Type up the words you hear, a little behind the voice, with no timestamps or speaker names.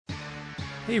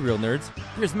Hey, Real Nerds.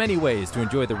 There's many ways to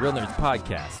enjoy the Real Nerds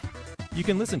podcast. You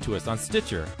can listen to us on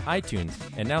Stitcher, iTunes,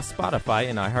 and now Spotify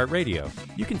and iHeartRadio.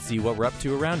 You can see what we're up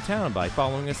to around town by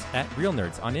following us at Real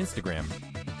Nerds on Instagram.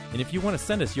 And if you want to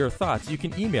send us your thoughts, you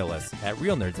can email us at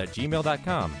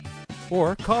realnerds@gmail.com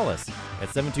or call us at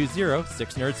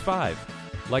 720-6nerds5.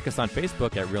 Like us on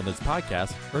Facebook at Real Nerds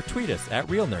Podcast or tweet us at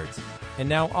Real Nerds. And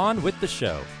now on with the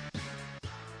show.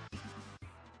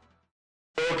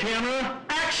 Roll camera,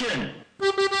 action!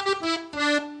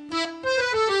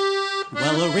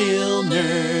 Well, a real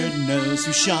nerd knows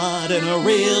who shot, and a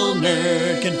real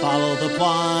nerd can follow the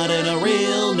plot, and a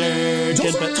real nerd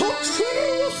can... Doesn't talk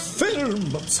through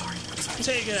film. I'm sorry.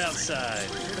 Take it outside.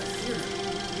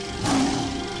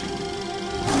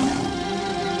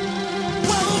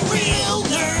 Well, a real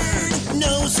nerd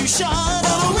knows who shot,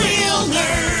 and a real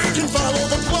nerd can follow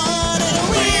the plot, and a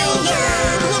real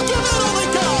nerd will give it all they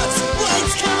got.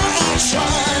 Lights, camera,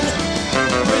 action!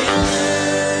 Real nerd.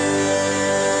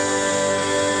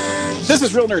 This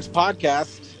is Real Nerds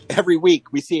Podcast. Every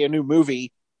week we see a new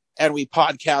movie and we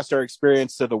podcast our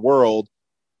experience to the world.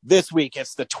 This week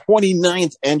it's the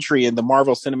 29th entry in the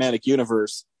Marvel Cinematic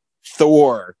Universe,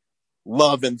 Thor,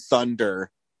 Love and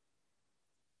Thunder.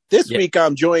 This week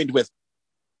I'm joined with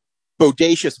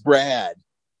Bodacious Brad.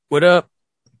 What up?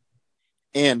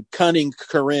 And Cunning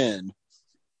Corinne.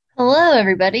 Hello,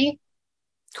 everybody.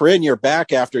 Corinne, you're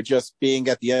back after just being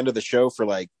at the end of the show for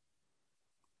like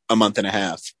a month and a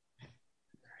half.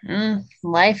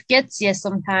 Life gets you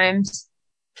sometimes.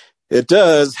 It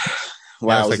does.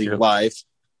 Yeah, Lousy life.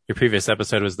 Your previous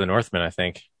episode was The Northman, I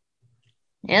think.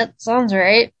 Yep, sounds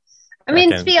right. I Back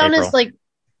mean, in to be honest, April. like,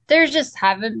 there's just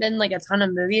haven't been like a ton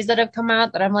of movies that have come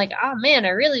out that I'm like, oh man, I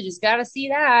really just gotta see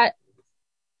that.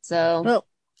 So, Well,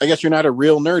 I guess you're not a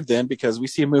real nerd then, because we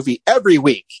see a movie every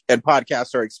week and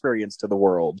podcast our experience to the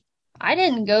world. I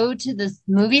didn't go to the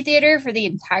movie theater for the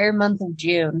entire month of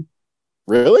June.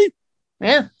 Really?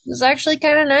 Yeah, it was actually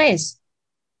kind of nice.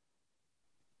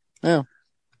 Yeah.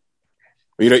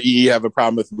 You have a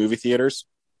problem with movie theaters?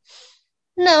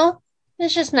 No,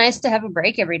 it's just nice to have a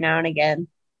break every now and again.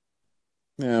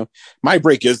 Yeah. My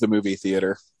break is the movie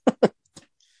theater.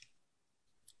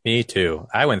 Me too.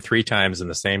 I went 3 times in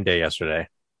the same day yesterday.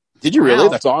 Did you really? Wow.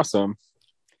 That's awesome.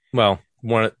 Well,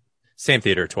 same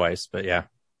theater twice, but yeah.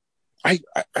 I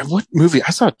what movie? I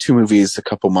saw 2 movies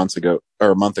a month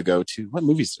ago too. What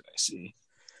movies did I see?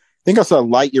 I think I saw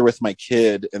Lightyear with my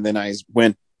kid, and then I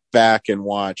went back and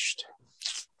watched.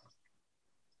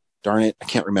 Darn it, I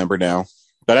can't remember now,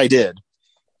 but I did,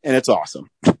 and it's awesome.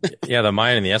 Yeah, the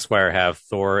Mayan and the Esquire have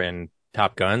Thor and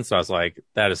Top Gun, so I was like,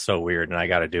 that is so weird, and I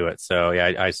got to do it. So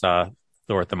yeah, I saw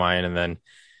Thor at the Mayan, and then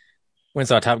went and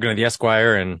saw Top Gun at the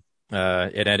Esquire, and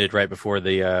it ended right before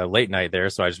the late night there,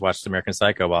 so I just watched American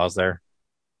Psycho while I was there.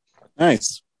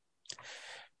 Nice.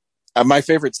 My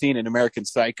favorite scene in American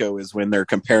Psycho is when they're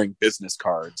comparing business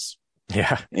cards,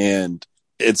 Yeah. and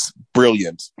it's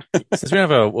brilliant. Since we don't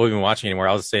have what we've been watching anymore,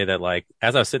 I'll just say that, like,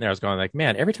 as I was sitting there, I was going like,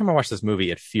 man, every time I watch this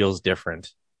movie, it feels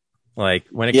different. Like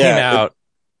when it came out,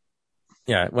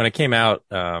 me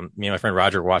and my friend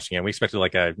Roger were watching it. We expected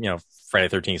like a, Friday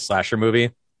the 13th slasher movie,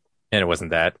 and it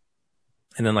wasn't that.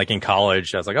 And then like in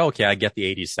college, I was like, oh, okay, I get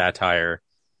the 80s satire,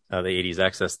 the 80s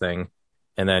excess thing.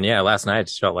 And then, yeah, last night I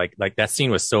just felt like that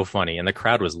scene was so funny, and the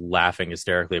crowd was laughing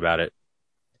hysterically about it.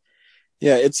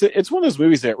 Yeah, it's one of those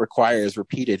movies that requires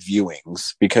repeated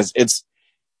viewings because it's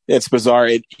bizarre.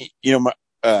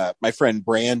 My friend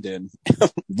Brandon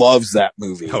loves that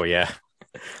movie. Oh yeah,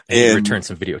 and return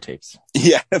some videotapes.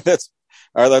 Yeah, that's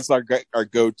our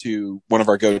go-to, one of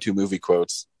our go-to movie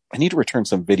quotes. I need to return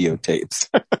some videotapes.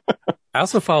 I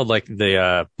also followed like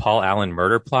the Paul Allen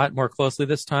murder plot more closely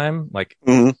this time. Like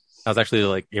I was actually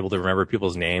like able to remember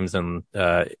people's names, and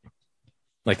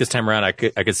like this time around, I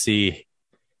could see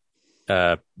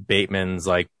Bateman's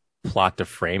like plot to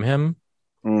frame him.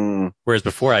 Whereas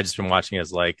before I'd just been watching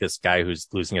as like this guy who's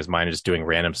losing his mind and just doing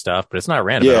random stuff, but it's not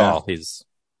random at all.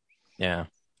 Yeah.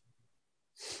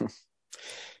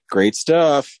 Great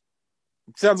stuff.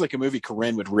 Sounds like a movie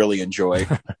Corinne would really enjoy.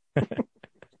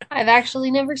 I've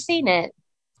actually never seen it.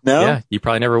 No? Yeah, you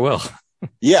probably never will.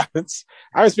 Yeah,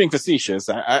 I was being facetious.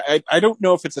 I don't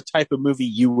know if it's a type of movie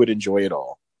you would enjoy at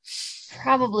all.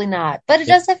 Probably not, but it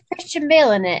does have Christian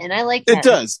Bale in it, and I like that. It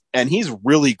does, and he's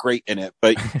really great in it,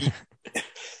 but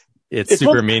it's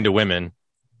super mean to women.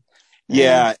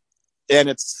 Yeah,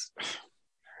 and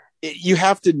you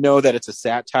have to know that it's a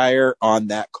satire on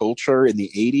that culture in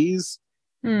the 80s.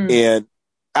 And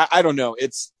I don't know.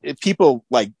 It's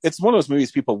one of those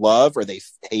movies people love or they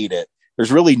hate it.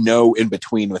 There's really no in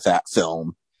between with that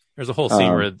film. There's a whole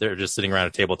scene where they're just sitting around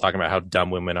a table talking about how dumb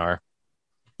women are.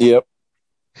 Yep.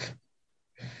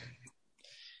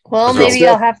 Well, Good maybe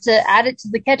stuff. I'll have to add it to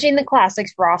the Catching the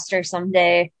Classics roster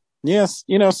someday. Yes,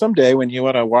 someday when you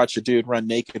want to watch a dude run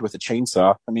naked with a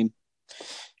chainsaw, I mean,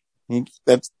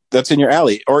 that's in your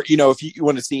alley. Or if you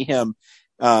want to see him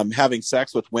having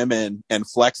sex with women and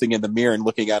flexing in the mirror and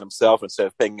looking at himself instead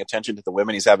of paying attention to the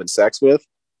women he's having sex with,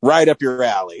 right up your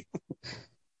alley.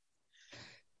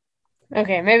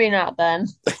 Okay, maybe not then.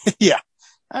 Yeah.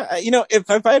 If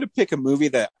I had to pick a movie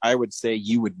that I would say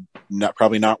you would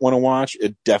probably not want to watch,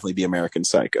 it'd definitely be American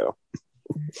Psycho.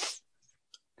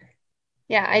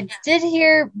 Yeah, I did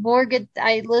hear more good.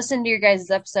 I listened to your guys'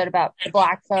 episode about the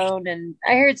Black Phone, and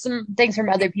I heard some things from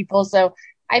other people, so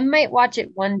I might watch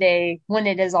it one day when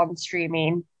it is on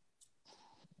streaming.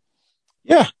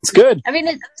 Yeah, it's good. I mean,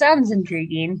 it sounds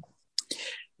intriguing.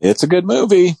 It's a good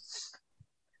movie.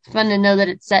 It's fun to know that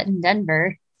it's set in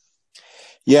Denver.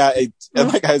 Yeah,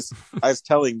 and like I was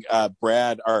telling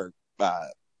Brad our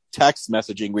text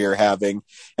messaging we were having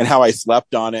and how I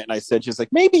slept on it, and I said, she's like,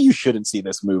 maybe you shouldn't see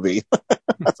this movie.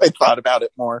 As I thought about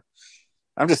it more,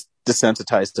 I'm just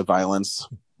desensitized to violence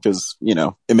because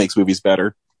it makes movies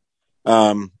better.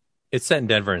 It's set in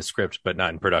Denver in script, but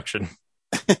not in production.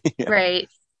 Yeah. Right.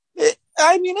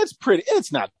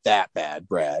 It's not that bad,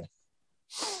 Brad.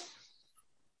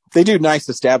 They do nice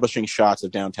establishing shots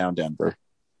of downtown Denver.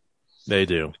 They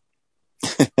do.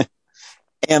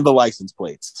 And the license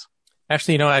plates.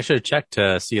 Actually, I should have checked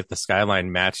to see if the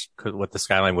skyline matched what the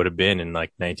skyline would have been in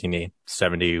like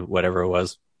 1970, whatever it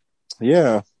was.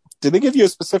 Yeah. Did they give you a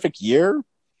specific year?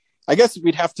 I guess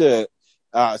we'd have to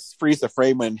freeze the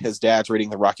frame when his dad's reading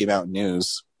the Rocky Mountain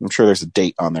News. I'm sure there's a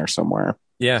date on there somewhere.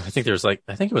 Yeah, I think it was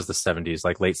the 70s,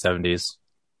 like late 70s.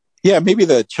 Yeah, maybe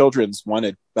the children's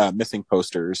wanted missing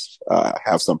posters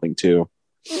have something too.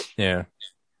 Yeah.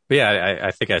 But yeah,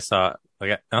 I think I saw,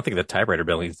 I don't think the typewriter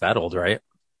building is that old, right?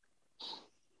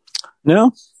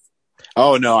 No?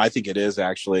 Oh, no, I think it is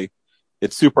actually.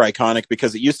 It's super iconic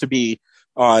because it used to be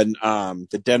on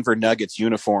the Denver Nuggets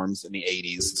uniforms in the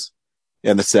 80s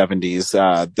and the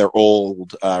 70s. Their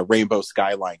old rainbow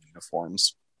skyline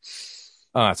uniforms.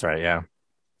 Oh, that's right, yeah.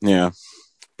 Yeah.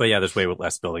 But yeah, there's way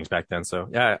less buildings back then. So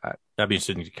yeah, I'd be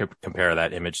interested to compare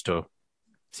that image to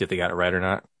see if they got it right or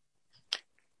not.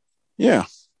 Yeah.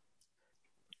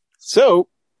 So,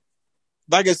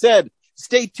 like I said,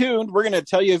 stay tuned. We're going to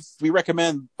tell you if we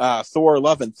recommend Thor: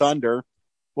 Love and Thunder.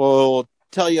 We'll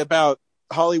tell you about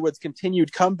Hollywood's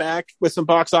continued comeback with some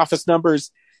box office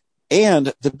numbers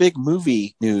and the big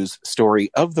movie news story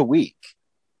of the week.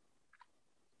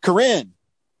 Corinne,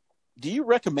 do you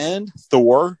recommend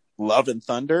Thor: Love and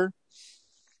Thunder?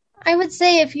 I would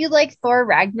say if you like Thor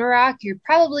Ragnarok, you're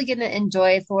probably going to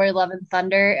enjoy Thor Love and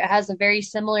Thunder. It has a very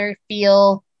similar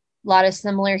feel, a lot of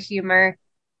similar humor.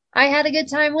 I had a good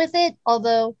time with it,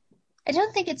 although I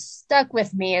don't think it's stuck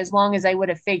with me as long as I would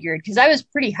have figured, because I was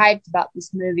pretty hyped about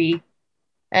this movie.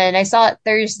 And I saw it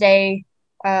Thursday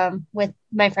with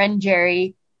my friend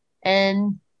Jerry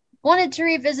and wanted to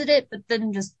revisit it, but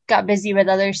then just got busy with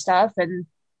other stuff. And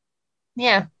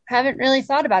yeah, haven't really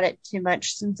thought about it too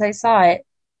much since I saw it.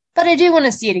 But I do want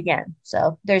to see it again.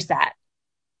 So there's that.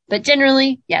 But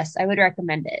generally, yes, I would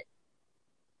recommend it.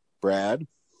 Brad?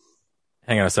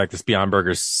 Hang on a sec. This Beyond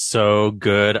Burger is so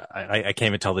good. I can't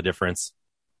even tell the difference.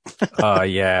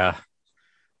 Yeah.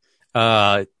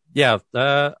 I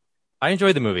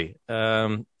enjoyed the movie.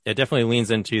 It definitely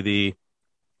leans into the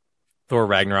Thor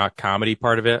Ragnarok comedy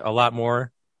part of it a lot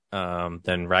more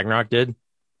than Ragnarok did.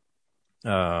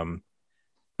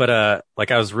 But I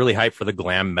was really hyped for the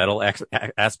glam metal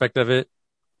aspect of it.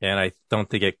 And I don't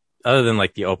think it, other than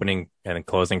like the opening and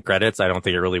closing credits, I don't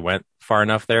think it really went far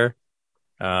enough there.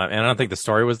 And I don't think the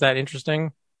story was that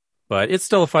interesting, but it's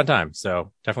still a fun time.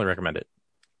 So definitely recommend it.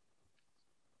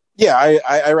 Yeah,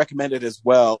 I recommend it as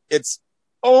well. It's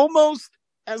almost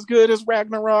as good as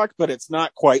Ragnarok, but it's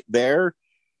not quite there.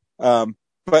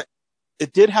 But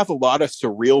it did have a lot of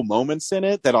surreal moments in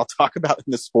it that I'll talk about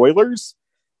in the spoilers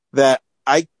that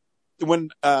when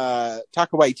Taika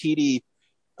Waititi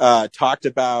talked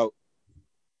about,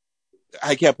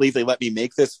 I can't believe they let me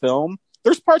make this film.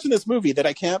 There's parts in this movie that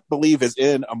I can't believe is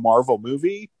in a Marvel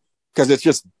movie because it's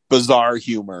just bizarre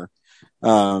humor.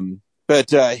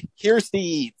 But here's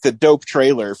the dope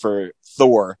trailer for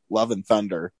Thor: Love and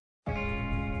Thunder.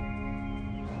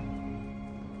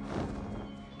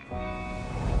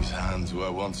 These hands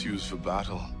were once used for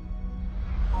battle.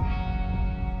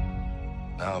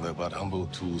 Now they're but humble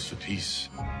tools for peace.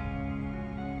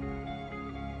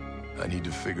 I need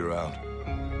to figure out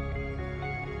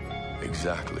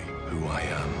exactly who I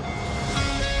am.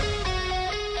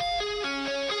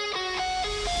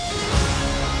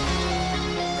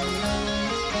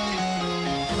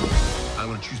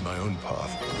 own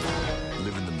path.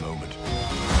 Live in the moment.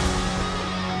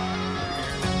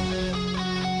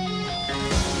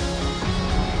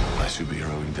 My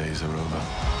superheroing days are over.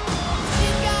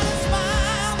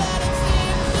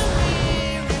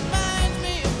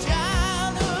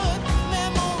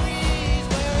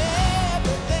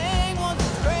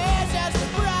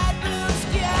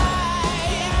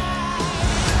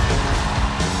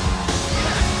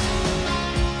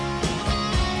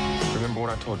 Remember what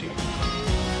I told you?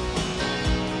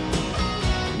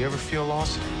 You ever feel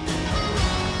lost?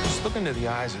 Just look into the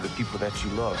eyes of the people that you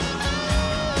love.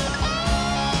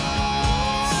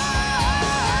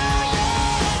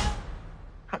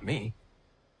 Not me.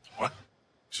 What?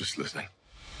 Just listening.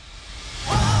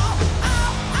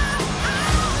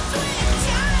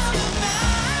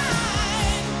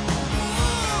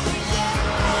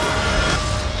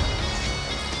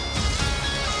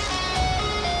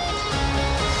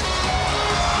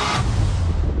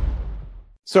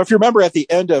 So if you remember at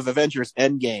the end of Avengers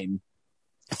Endgame,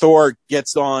 Thor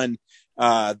gets on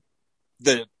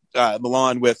the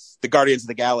lawn with the Guardians of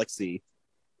the Galaxy,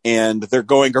 and they're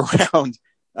going around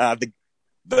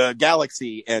the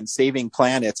galaxy and saving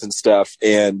planets and stuff.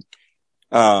 And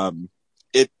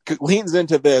it leans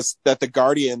into this, that the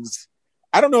Guardians,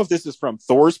 I don't know if this is from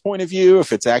Thor's point of view,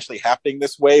 if it's actually happening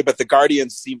this way, but the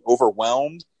Guardians seem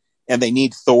overwhelmed and they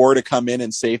need Thor to come in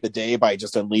and save the day by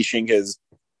just unleashing his,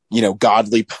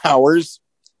 godly powers,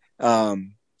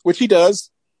 which he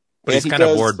does. But he's kind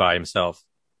of bored by himself.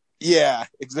 Yeah,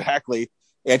 exactly.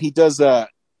 And he does the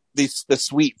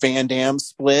sweet Van Damme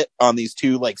split on these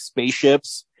two like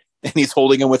spaceships, and he's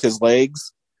holding them with his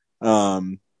legs.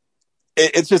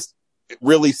 It's just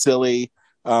really silly.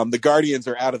 The Guardians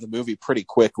are out of the movie pretty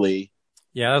quickly.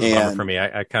 Yeah, that was a bummer for me.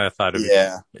 I kind of thought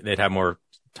they'd have more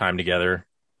time together.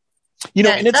 And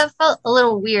that felt a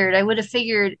little weird. I would have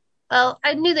figured, well,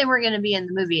 I knew they weren't going to be in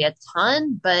the movie a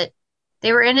ton, but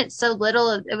they were in it so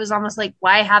little, it was almost like,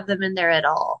 why have them in there at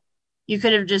all? You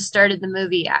could have just started the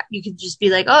movie. You could just be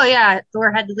like, oh yeah,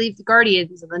 Thor had to leave the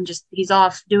Guardians, and then he's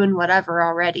off doing whatever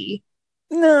already.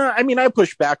 No, I mean, I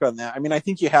push back on that. I mean, I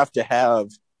think you have to have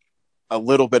a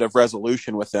little bit of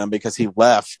resolution with them, because he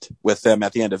left with them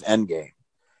at the end of Endgame,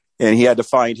 and he had to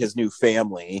find his new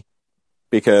family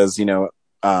because,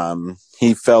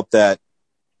 he felt that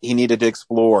he needed to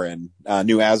explore, and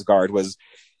New Asgard was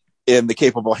in the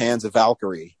capable hands of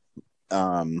Valkyrie.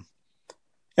 And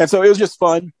so it was just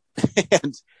fun.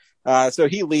 And so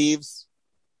he leaves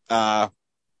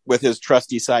with his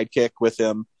trusty sidekick with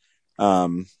him,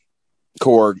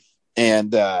 Korg,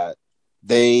 and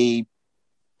they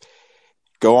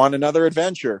go on another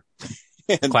adventure.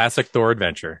 Classic Thor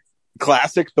adventure.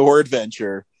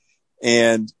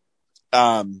 And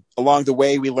along the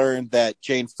way, we learned that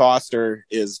Jane Foster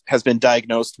has been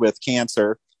diagnosed with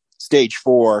cancer, stage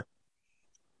 4,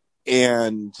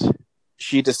 and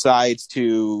she decides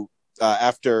to,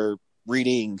 after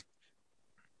reading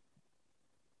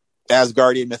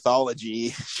Asgardian mythology,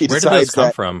 she Where decides did this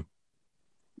come from?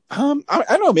 I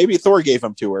don't know, maybe Thor gave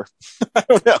them to her. I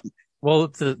don't know. Well,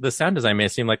 the sound design may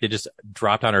seem like they just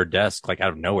dropped on her desk, like out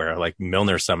of nowhere, like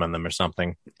Milner summoned them or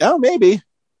something. Oh, maybe.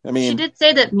 I mean, she did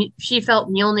say that she felt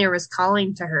Mjolnir was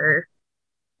calling to her,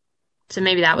 so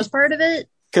maybe that was part of it.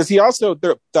 Because he also,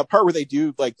 the part where they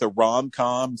do like the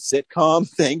rom-com sitcom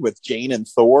thing with Jane and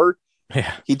Thor,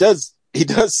 yeah, he does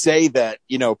say that,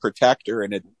 protect her,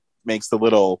 and it makes the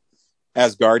little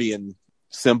Asgardian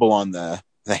symbol on the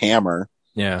hammer.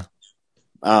 Yeah.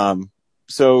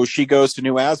 So she goes to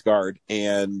New Asgard,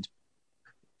 and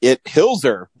it heals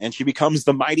her, and she becomes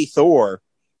the mighty Thor.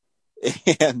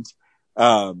 And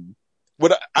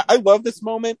what I love this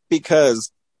moment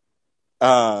because,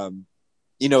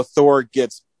 Thor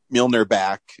gets Mjolnir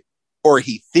back, or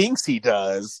he thinks he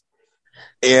does,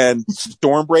 and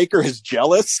Stormbreaker is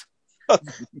jealous of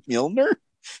Mjolnir.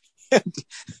 And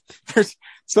there's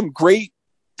some great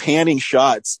panning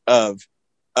shots of,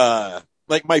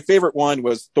 like my favorite one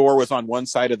was Thor was on one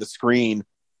side of the screen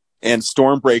and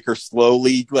Stormbreaker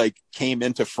slowly like came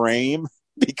into frame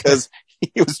because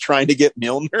he was trying to get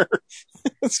Mjolnir.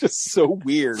 It's just so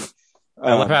weird.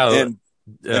 I love how and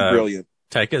brilliant.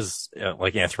 Taika's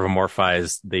like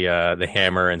anthropomorphized the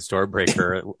hammer and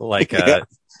Stormbreaker like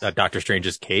Doctor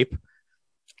Strange's cape.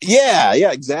 Yeah,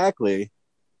 exactly.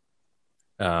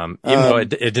 Even though it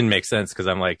didn't make sense, because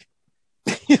I'm like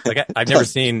I've never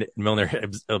seen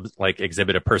Mjolnir like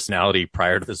exhibit a personality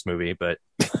prior to this movie, but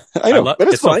I know, but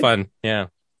it's so fun. Yeah,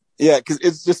 because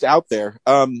it's just out there.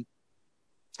 I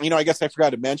guess I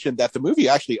forgot to mention that the movie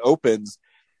actually opens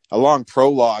a long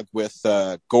prologue with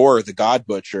Gore, the God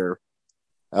Butcher,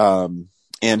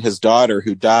 and his daughter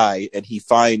who die, and he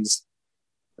finds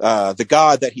the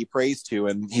god that he prays to,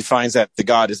 and he finds that the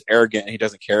god is arrogant and he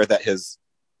doesn't care that his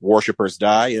worshippers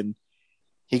die, and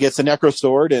he gets a necro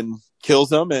sword and kills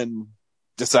them and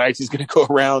decides he's going to go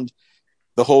around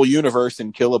the whole universe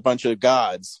and kill a bunch of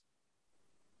gods.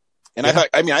 And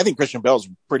I think Christian Bale's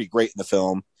pretty great in the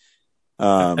film.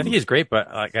 I think he's great,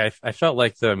 but like I felt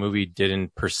like the movie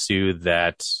didn't pursue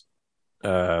that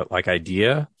like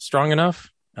idea strong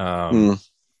enough. Like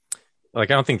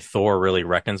I don't think Thor really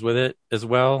reckons with it as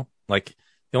well. Like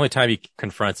the only time he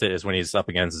confronts it is when he's up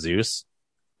against Zeus.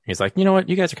 He's like, you know what,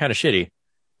 you guys are kind of shitty.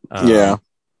 Yeah.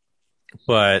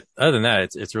 But other than that,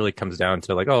 it's really comes down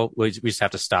to like, oh, we just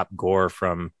have to stop Gore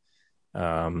from,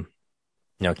 killing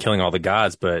all the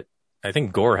gods. But I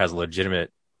think Gore has a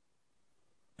legitimate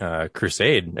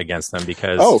crusade against them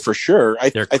because for sure,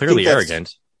 they're clearly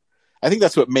arrogant. I think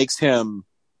that's what makes him,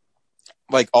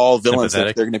 like all villains, if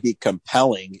Sympathetic. they're going to be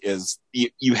compelling, is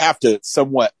you have to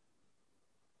somewhat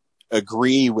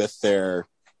agree with their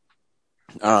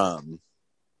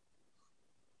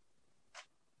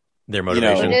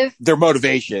motivation. Their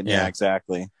motivation. Yeah. Yeah,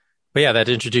 exactly. But yeah, that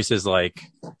introduces like,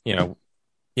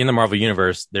 in the Marvel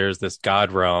universe, there's this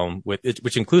god realm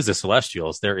which includes the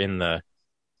Celestials. They're in the,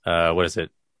 what is it?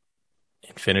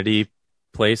 Infinity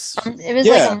place? It was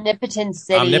like Omnipotent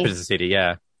City. Omnipotent City,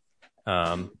 yeah.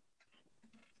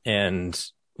 And,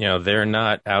 they're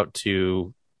not out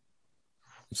to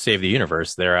save the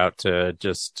universe. They're out to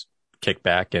just kick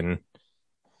back and,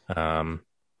 I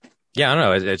don't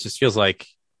know. It just feels like,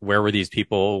 where were these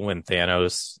people when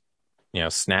Thanos,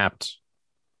 snapped?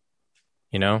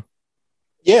 Yeah.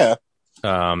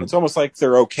 It's almost like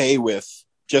they're okay with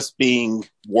just being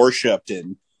worshipped,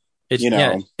 and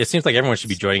it seems like everyone should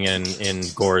be joining in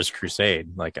Gore's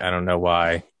crusade. Like, I don't know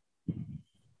why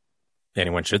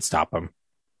anyone should stop him.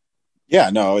 Yeah,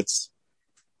 no,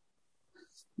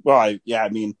 I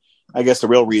guess the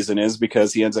real reason is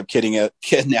because he ends up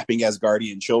kidnapping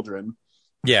Asgardian children.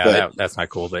 Yeah, that's not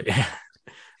cool, but yeah.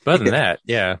 But other than that,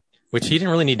 yeah, which he didn't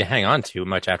really need to hang on to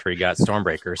much after he got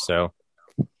Stormbreaker. So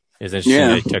it's interesting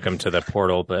they took him to the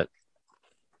portal, but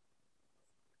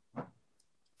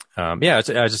I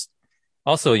just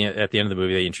also at the end of the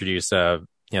movie they introduce they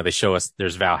show us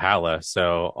there's Valhalla,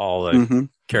 so all the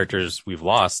characters we've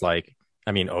lost, like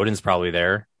Odin's probably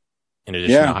there in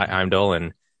addition to Heimdall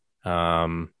and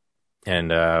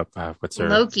what's her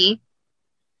Loki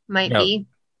might be.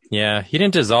 Yeah, he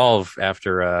didn't dissolve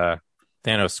after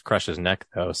Thanos crushed his neck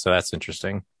though, so that's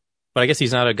interesting. But I guess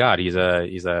he's not a god; he's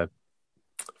a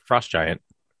frost giant.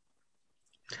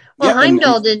 Well,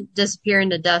 Heimdall didn't disappear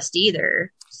into dust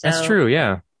either. So that's true.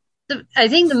 Yeah. I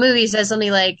think the movie says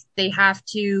something like they have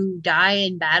to die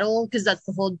in battle, because that's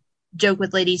the whole joke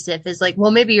with Lady Sif is like,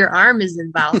 well, maybe your arm is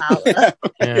in Valhalla.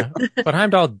 Yeah. But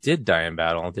Heimdall did die in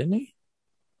battle, didn't he?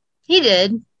 He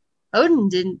did. Odin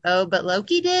didn't, though, but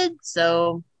Loki did.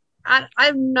 So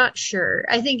I'm not sure.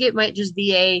 I think it might just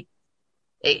be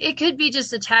it could be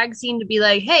just a tag scene to be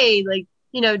like, hey, like,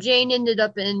 Jane ended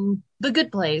up in The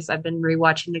Good Place. I've been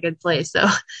rewatching The Good Place. So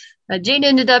Jane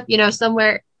ended up,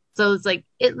 somewhere. So it's like,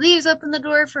 it leaves open the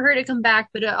door for her to come back,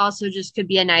 but it also just could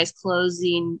be a nice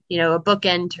closing, a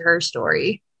bookend to her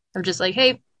story. I'm just like,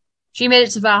 hey, she made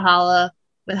it to Valhalla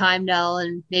with Heimdall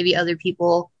and maybe other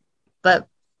people, but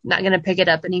not going to pick it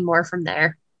up anymore from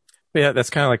there. Yeah, that's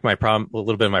kind of like my problem. A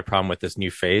little bit of my problem with this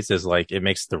new phase is like, it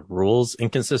makes the rules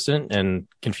inconsistent and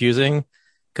confusing.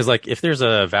 Cause like, if there's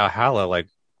a Valhalla, like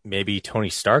maybe Tony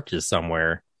Stark is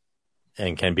somewhere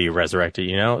and can be resurrected,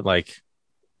 like.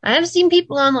 I have seen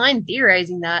people online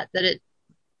theorizing that if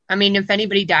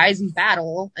anybody dies in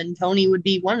battle, and Tony would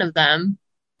be one of them.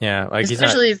 Yeah. Like,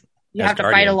 especially if you have to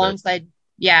fight alongside. But...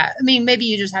 Yeah. Maybe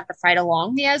you just have to fight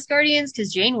along the Asgardians,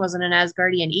 because Jane wasn't an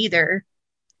Asgardian either.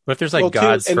 But if there's like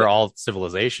gods for all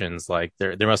civilizations, like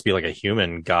there must be like a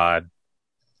human god,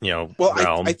 realm.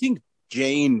 I think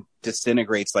Jane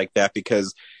disintegrates like that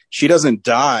because she doesn't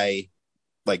die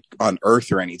like on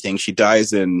Earth or anything. She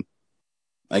dies in,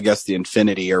 I guess, the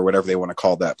Infinity or whatever they want to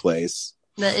call that place.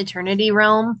 The Eternity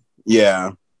realm.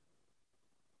 Yeah.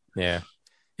 Yeah.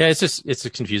 Yeah. It's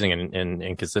confusing and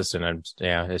inconsistent.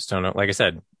 I just don't know. Like I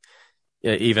said,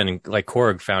 even like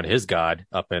Korg found his god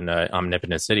up in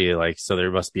Omnipotent City. Like, so there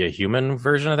must be a human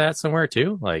version of that somewhere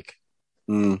too. Like,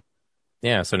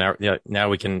 yeah. So now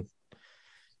we can,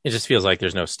 it just feels like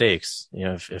there's no stakes,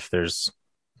 if there's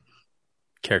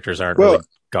characters aren't really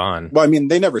gone. Well,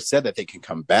 they never said that they can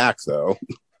come back though.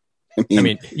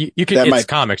 You could, it's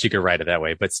comics, you could write it that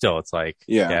way, but still it's like,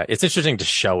 yeah, it's interesting to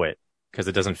show it because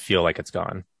it doesn't feel like it's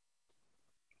gone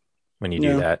when you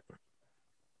do that.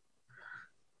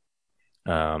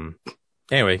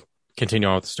 Anyway, continue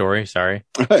on with the story. Sorry.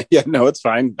 Yeah, no, it's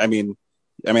fine. I mean,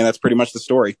 that's pretty much the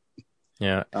story.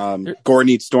 Yeah. Gore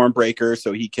needs Stormbreaker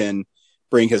so he can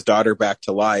bring his daughter back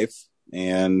to life.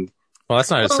 And well,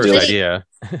 that's not his Well, first they- idea.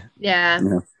 Yeah.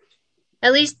 Yeah.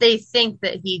 At least they think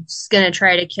that he's going to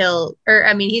try to kill, or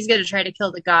I mean, he's going to try to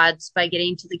kill the gods by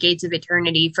getting to the gates of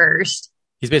eternity first.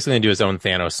 He's basically going to do his own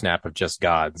Thanos snap of just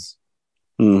gods.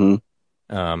 Mhm.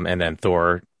 And then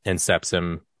Thor incepts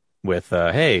him with,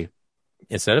 hey,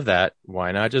 instead of that,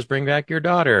 why not just bring back your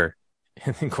daughter?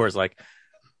 And then Gore's like,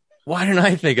 why didn't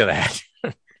I think of that?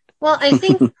 Well, I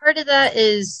think part of that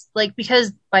is like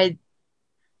because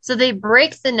so they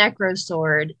break the Necro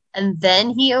Sword and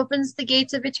then he opens the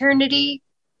gates of eternity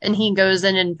and he goes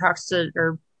in and talks to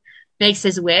or makes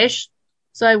his wish.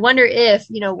 So I wonder if,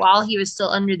 while he was still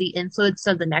under the influence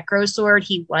of the Necro Sword,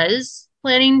 he was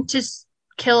planning to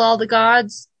kill all the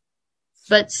gods.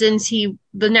 But since the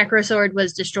Necro Sword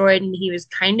was destroyed and he was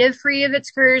kind of free of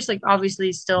its curse, like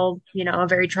obviously still, a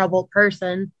very troubled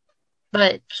person.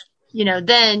 But,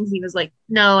 then he was like,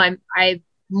 no, I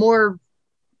more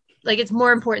like, it's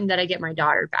more important that I get my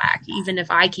daughter back, even if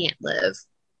I can't live.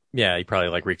 Yeah, he probably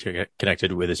like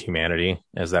reconnected with his humanity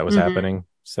as that was Mhm. happening.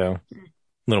 So a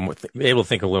little more able to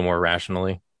think a little more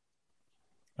rationally.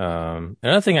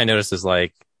 Another thing I noticed is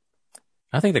like,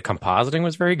 I think the compositing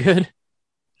was very good.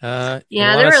 Yeah,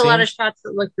 there were a lot of shots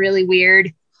that looked really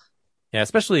weird. Yeah,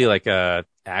 especially like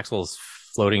Axel's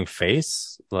floating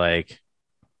face. Like,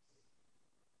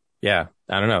 yeah,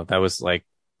 I don't know. That was like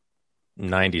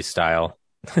 90s style,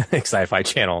 like Sci-Fi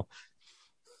Channel.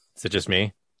 Is it just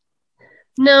me?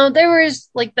 No, there was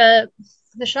like the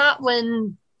shot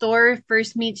when Thor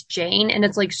first meets Jane, and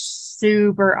it's like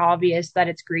super obvious that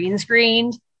it's green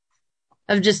screened.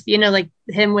 Of just, like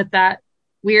him with that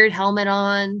weird helmet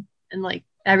on, and like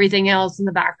everything else in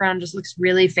the background just looks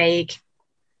really fake.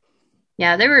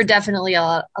 Yeah, there were definitely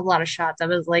a lot of shots. I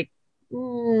was like,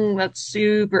 that's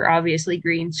super obviously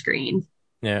green screened.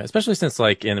 Yeah, especially since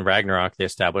like in Ragnarok they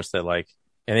established that like,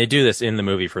 and they do this in the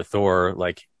movie for Thor,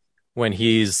 like when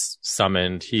he's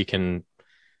summoned, he can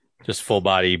just full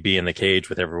body be in the cage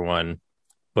with everyone.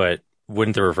 But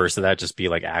wouldn't the reverse of that just be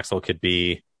like Axel could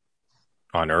be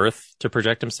on Earth to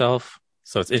project himself?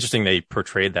 So it's interesting they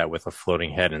portrayed that with a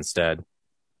floating head instead.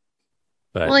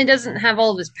 But Well, he doesn't have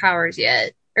all of his powers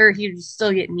yet, or he's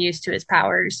still getting used to his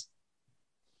powers.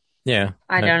 yeah,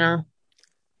 I don't know.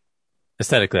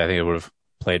 aesthetically, I think it would have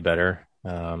played better.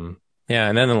 Yeah,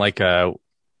 and then like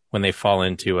when they fall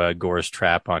into Gore's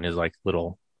trap on his like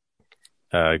little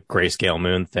grayscale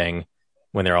moon thing,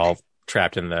 when they're all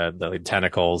trapped in the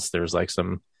tentacles, there's like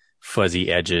some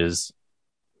fuzzy edges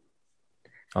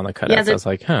on the cutouts. Yeah, I was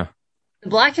like, huh. The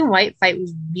black and white fight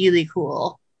was really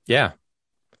cool. Yeah.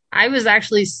 I was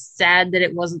actually sad that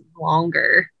it wasn't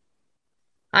longer.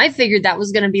 I figured that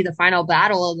was going to be the final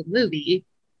battle of the movie,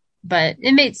 but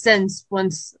it made sense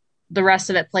once the rest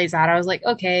of it plays out. I was like,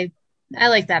 okay, I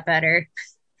like that better.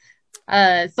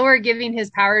 Thor giving his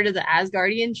power to the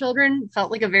Asgardian children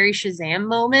felt like a very Shazam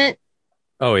moment.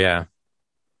 Oh yeah.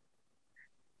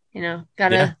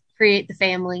 Gotta create the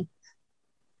family.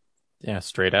 Yeah,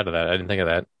 straight out of that. I didn't think of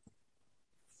that.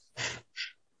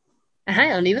 I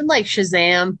don't even like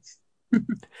Shazam.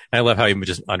 I love how he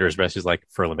just under his breath, he's like,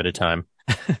 for a limited time.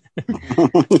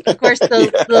 Of course,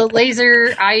 the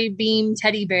laser eye beam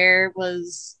teddy bear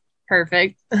was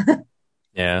perfect.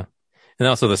 Yeah. And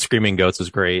also the screaming goats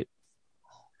was great.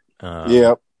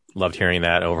 Yep. Loved hearing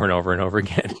that over and over and over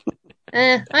again.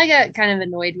 I got kind of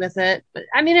annoyed with it, but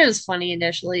I mean, it was funny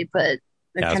initially, but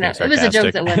Yeah, it was a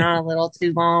joke that went on a little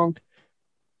too long.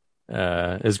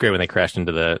 It was great when they crashed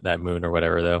into that moon or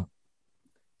whatever, though.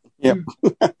 Yep.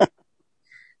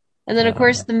 And then, of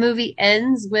course, the movie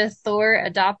ends with Thor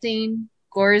adopting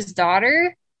Gore's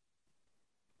daughter.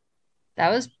 That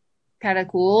was kind of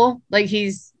cool. Like,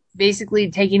 he's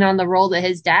basically taking on the role that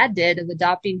his dad did of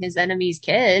adopting his enemy's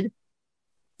kid.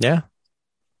 Yeah.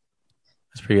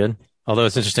 That's pretty good. Although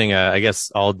it's interesting, I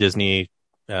guess all Disney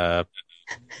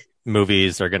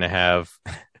movies are going to have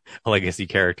a legacy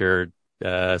character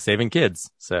saving kids.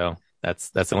 So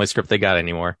that's the only script they got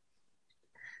anymore.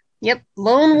 Yep.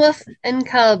 Lone Wolf and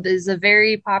Cub is a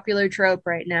very popular trope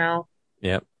right now.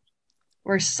 Yep.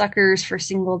 We're suckers for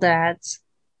single dads.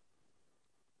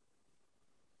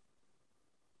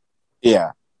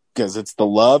 Yeah, because it's the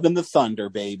love and the thunder,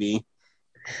 baby.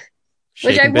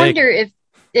 Which I Shake and bake. wonder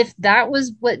if that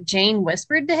was what Jane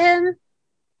whispered to him.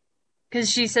 Because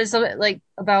she says something like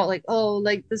about like, oh,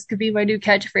 like this could be my new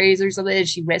catchphrase or something, and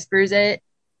she whispers it.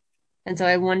 And so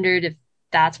I wondered if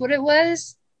that's what it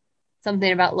was.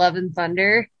 Something about love and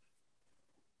thunder.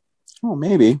 Oh,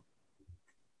 maybe.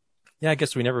 Yeah, I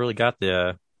guess we never really got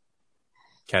the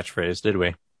catchphrase, did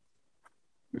we?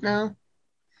 No.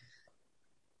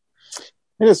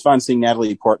 It is fun seeing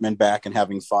Natalie Portman back and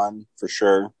having fun for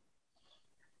sure.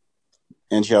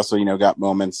 And she also, got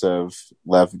moments of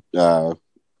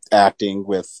acting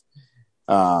with,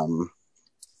 her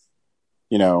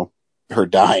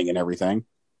dying and everything.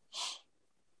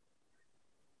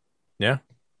 Yeah.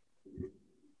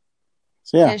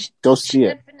 So yeah, go see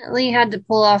it. Definitely had to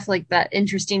pull off like that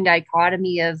interesting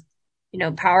dichotomy of,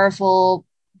 powerful,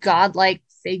 godlike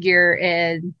figure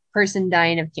and person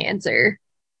dying of cancer.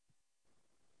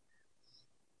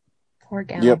 Poor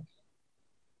gal. Yep.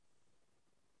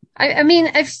 I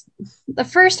mean, the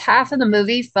first half of the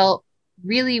movie felt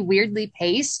really weirdly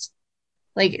paced.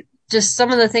 Like, just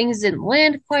some of the things didn't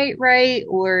land quite right,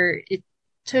 or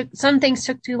some things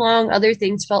took too long, other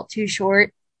things felt too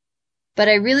short. But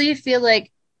I really feel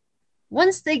like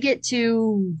once they get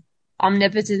to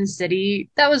Omnipotent City,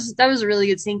 that was a really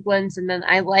good sequence. And then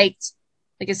I liked,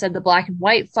 like I said, the black and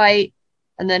white fight,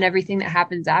 and then everything that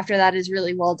happens after that is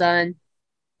really well done.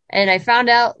 And I found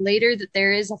out later that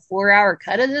there is a 4-hour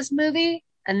cut of this movie,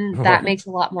 and that makes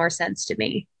a lot more sense to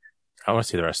me. I want to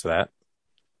see the rest of that.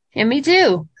 And me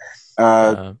too.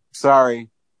 Sorry.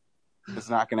 It's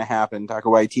not going to happen. Taika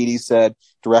Waititi said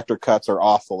director cuts are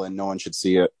awful and no one should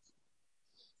see it.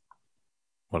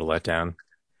 What a letdown.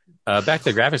 Back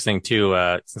to the graphics thing too,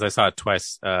 since I saw it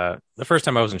twice. The first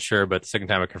time I wasn't sure, but the second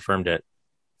time I confirmed it.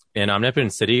 In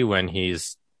Omnipotent City, when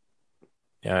he's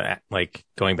like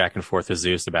going back and forth with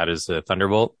Zeus about his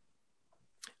thunderbolt,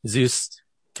 Zeus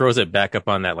throws it back up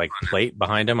on that like plate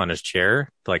behind him on his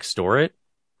chair to like store it.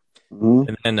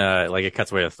 Mm-hmm. And then like it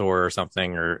cuts away to Thor or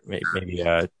something, or maybe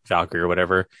Valkyrie or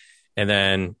whatever. And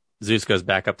then Zeus goes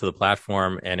back up to the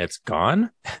platform and it's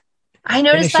gone. I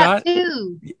noticed that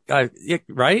too. Yeah,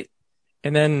 right?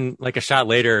 And then like a shot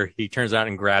later, he turns out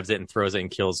and grabs it and throws it and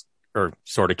kills, or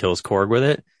sort of kills Korg with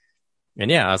it.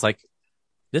 And yeah, I was like,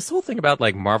 this whole thing about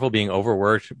like Marvel being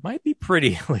overworked might be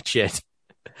pretty legit.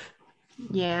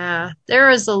 Yeah, there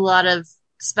was a lot of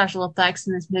special effects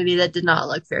in this movie that did not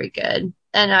look very good.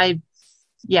 And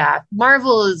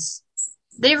Marvel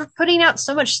they were putting out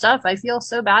so much stuff. I feel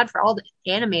so bad for all the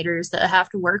animators that have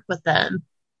to work with them.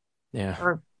 Yeah.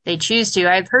 Or they choose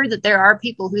to. I've heard that there are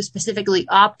people who specifically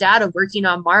opt out of working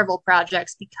on Marvel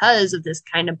projects because of this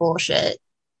kind of bullshit.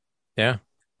 Yeah.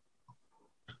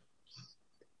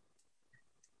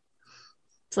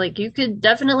 It's like you could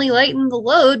definitely lighten the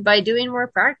load by doing more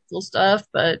practical stuff,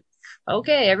 but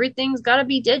okay, everything's got to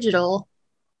be digital.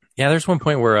 Yeah, there's one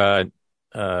point where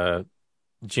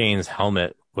Jane's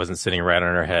helmet wasn't sitting right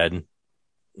on her head,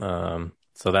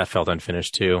 so that felt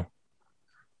unfinished too.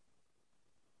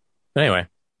 But anyway,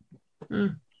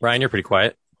 Ryan, you're pretty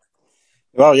quiet.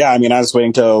 Well, yeah, I mean, I was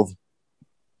waiting till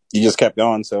you just kept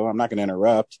going, so I'm not going to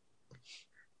interrupt.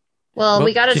 Well,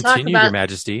 we got to talk about Your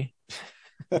Majesty.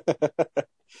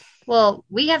 Well,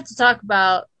 we have to talk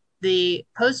about the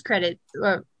post-credit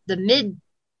or the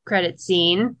mid-credit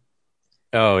scene.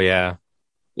 Oh, yeah.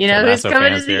 You know who's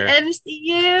coming to the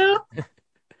MCU?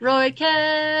 Roy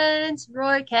Kent.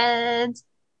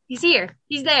 He's here.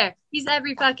 He's there. He's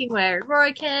every fucking where.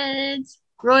 Roy Kent.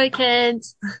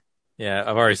 Yeah,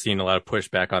 I've already seen a lot of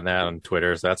pushback on that on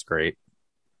Twitter, so that's great.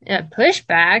 Yeah,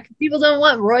 pushback? People don't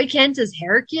want Roy Kent as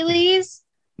Hercules?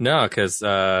 No, because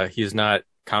he's not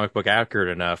comic book accurate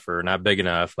enough or not big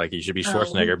enough. Like, he should be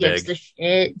Schwarzenegger big. The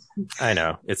shit? I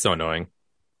know. It's so annoying.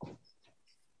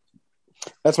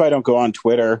 That's why I don't go on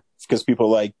Twitter, because people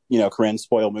like, Corinne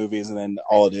spoil movies, and then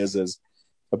all it is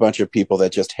a bunch of people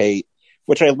that just hate,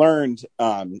 which I learned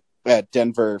at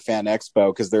Denver Fan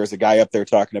Expo, because there's a guy up there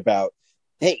talking about,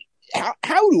 hey,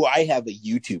 how do I have a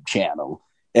YouTube channel?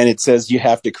 And it says you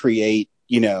have to create,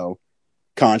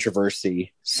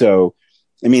 controversy. So,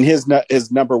 I mean,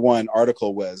 his number one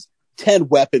article was 10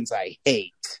 weapons I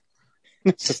hate.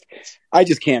 I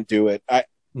just can't do it.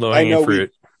 Low-hanging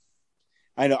fruit.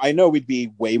 I know we'd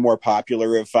be way more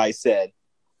popular if I said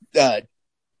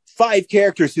 5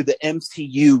 characters who the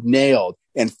MCU nailed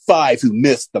and 5 who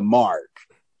missed the mark.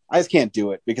 I just can't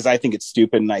do it because I think it's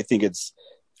stupid, and I think it's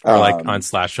or like on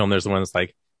Slash Film, there's the one that's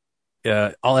like,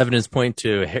 all evidence point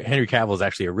to Henry Cavill is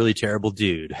actually a really terrible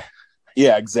dude.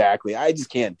 Yeah, exactly. I just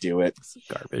can't do it. It's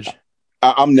garbage.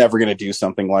 I'm never going to do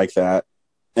something like that.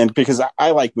 And because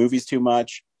I like movies too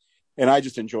much, and I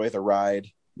just enjoy the ride,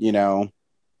 Yeah.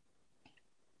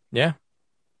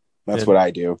 That's what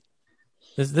I do.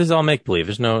 This is all make-believe.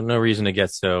 There's no reason to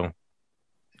get so...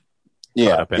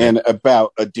 Yeah, and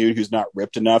about a dude who's not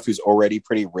ripped enough, who's already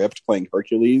pretty ripped playing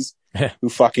Hercules. Who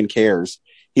fucking cares?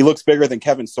 He looks bigger than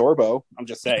Kevin Sorbo. I'm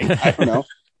just saying. I don't know.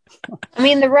 I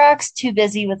mean, The Rock's too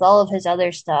busy with all of his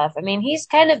other stuff. I mean, he's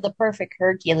kind of the perfect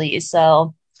Hercules,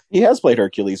 so He has played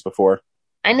Hercules before.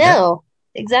 I know.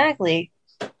 Exactly.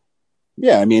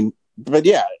 Yeah, I mean, but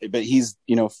he's,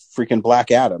 freaking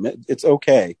Black Adam. It's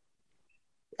okay.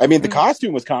 I mean, the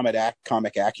costume was comic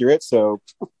accurate, so,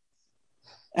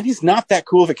 and he's not that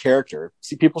cool of a character.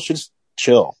 See, people should just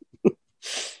chill.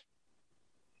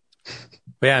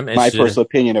 Yeah, my personal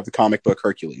opinion of the comic book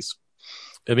Hercules.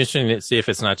 It'd be interesting to see if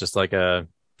it's not just like a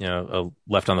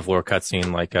left on the floor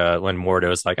cutscene, like when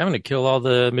Mordo's like, I'm going to kill all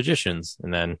the magicians.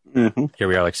 And then here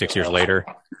we are like 6 years later.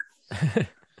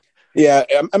 Yeah,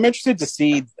 I'm interested to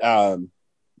see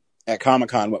at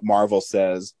Comic-Con what Marvel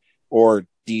says, or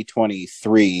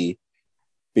D23,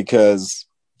 because,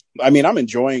 I mean, I'm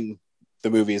enjoying the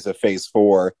movies of Phase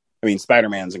 4. I mean,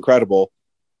 Spider-Man's incredible,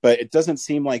 but it doesn't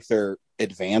seem like they're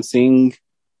advancing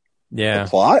the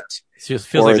plot. It just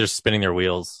feels like they're spinning their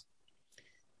wheels.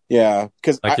 Yeah,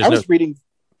 because like I was reading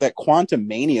that Quantum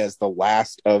Mania is the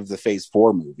last of the Phase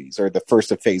 4 movies, or the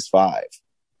first of Phase 5.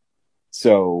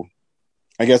 So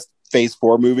I guess Phase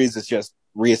 4 movies is just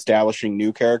reestablishing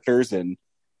new characters and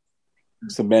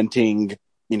cementing,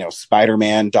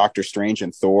 Spider-Man, Doctor Strange,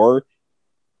 and Thor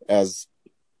as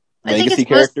legacy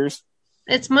characters.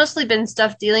 It's mostly been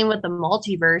stuff dealing with the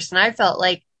multiverse, and I felt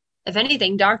like, if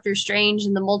anything, Doctor Strange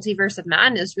and the Multiverse of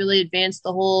Madness really advanced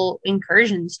the whole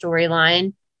Incursion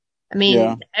storyline. I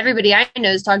mean, everybody I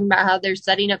know is talking about how they're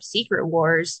setting up Secret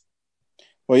Wars.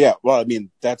 Well, yeah. Well, I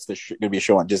mean, that's going to be a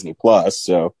show on Disney Plus.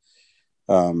 So,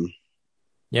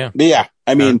 yeah. But yeah,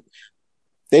 I mean,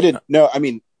 they didn't know. I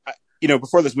mean,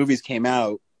 before those movies came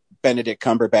out, Benedict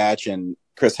Cumberbatch and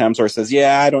Chris Hemsworth says,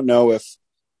 yeah, I don't know if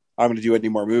I'm going to do any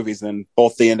more movies. And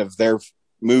both the end of their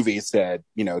movies said,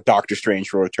 Doctor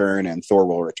Strange will return and Thor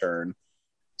will return.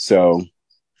 So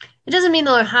it doesn't mean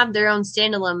they'll have their own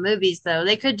standalone movies, though.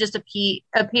 They could just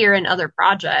appear in other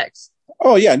projects.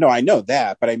 Oh, yeah. No, I know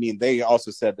that. But I mean, they also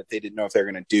said that they didn't know if they're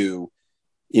going to do,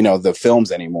 the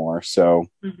films anymore. So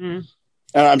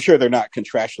I'm sure they're not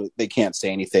contractually, they can't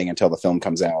say anything until the film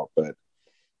comes out. But,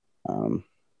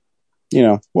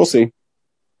 we'll see.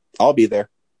 I'll be there.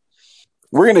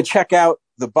 We're going to check out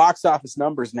the box office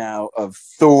numbers now of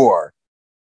Thor,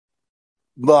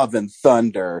 Love and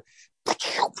Thunder.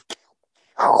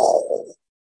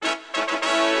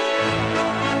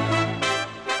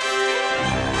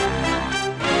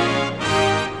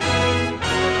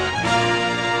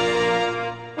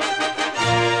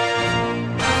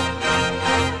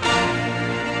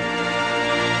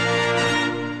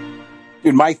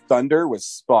 Dude, my Thunder was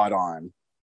spot on.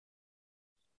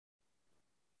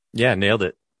 Yeah, nailed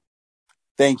it.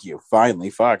 Thank you.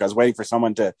 Finally, fuck. I was waiting for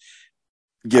someone to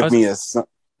give me a.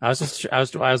 I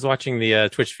was watching the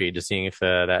Twitch feed, just seeing if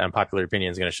that unpopular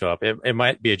opinion is going to show up. It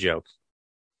might be a joke.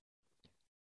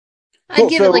 I'd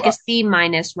give it like a C-,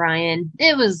 Ryan.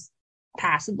 It was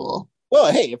passable.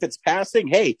 Well, hey, if it's passing,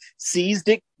 hey, C's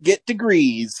get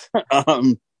degrees.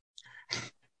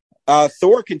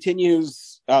 Thor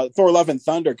continues. Thor: Love and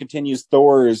Thunder continues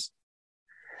Thor's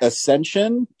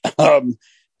ascension.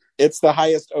 It's the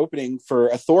highest opening for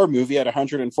a Thor movie at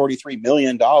 $143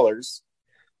 million.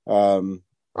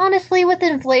 Honestly, with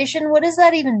inflation, what does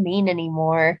that even mean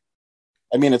anymore?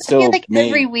 I mean, it's still I feel like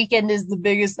every weekend is the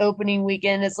biggest opening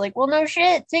weekend. It's like, well, no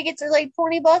shit. Tickets are like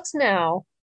 $20 now.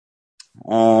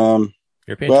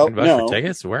 You're paying $20 for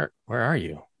tickets? Where are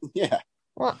you? Yeah.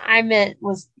 Well, I meant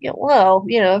was,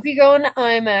 if you go into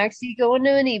IMAX, you go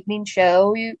into an evening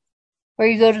show, or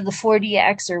you go to the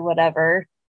 4DX or whatever.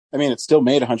 I mean, it still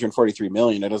made $143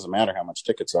 million. It doesn't matter how much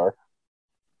tickets are.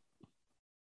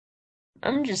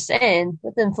 I'm just saying,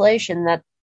 with inflation,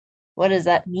 what does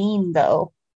that mean,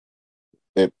 though?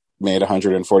 It made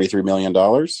 $143 million.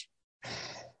 It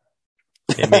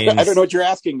means I don't know what you're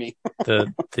asking me.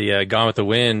 the Gone with the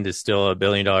Wind is still $1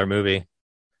 billion movie.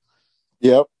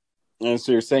 Yep. And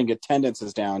so you're saying attendance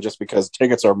is down just because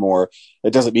tickets are more.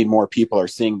 It doesn't mean more people are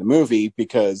seeing the movie,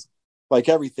 because, like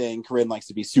everything, Corinne likes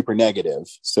to be super negative.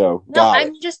 So no,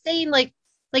 I'm just saying, like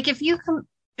if you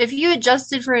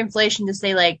adjusted for inflation to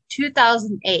say like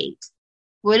 2008,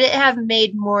 would it have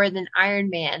made more than Iron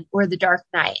Man or The Dark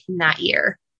Knight in that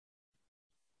year?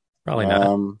 Probably not.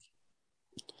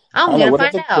 I'm gonna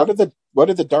find out. What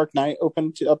did The Dark Knight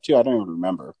open up to? I don't even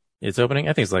remember. It's opening,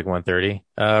 I think it's like 130.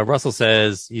 Russell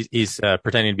says he's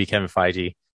pretending to be Kevin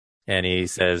Feige, and he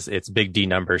says it's big D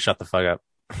numbers. Shut the fuck up.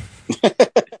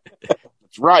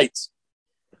 That's right.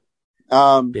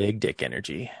 Big dick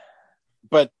energy.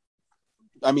 But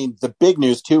I mean, the big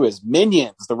news too is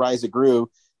Minions: The Rise of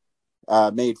Gru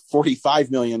made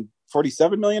 $47 million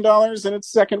in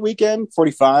its second weekend.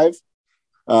 45.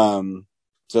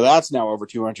 So that's now over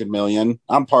 200 million.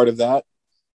 I'm part of that.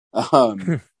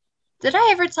 Did I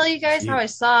ever tell you guys how I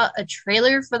saw a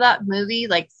trailer for that movie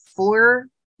like 4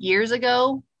 years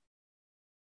ago?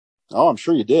 Oh, I'm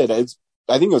sure you did. I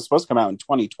think it was supposed to come out in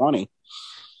 2020.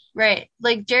 Right.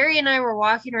 Like Jerry and I were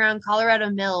walking around Colorado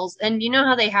Mills, and you know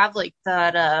how they have like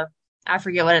that, I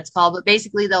forget what it's called, but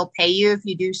basically they'll pay you if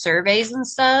you do surveys and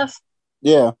stuff.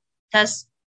 Yeah.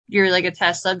 You're like a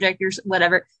test subject or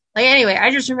whatever. Like anyway,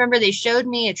 I just remember they showed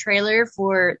me a trailer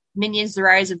for Minions: The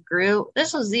Rise of Gru.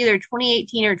 This was either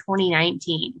 2018 or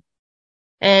 2019.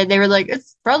 And they were like,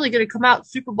 it's probably going to come out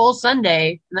Super Bowl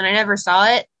Sunday. And then I never saw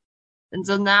it. And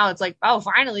so now it's like, oh,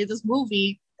 finally, this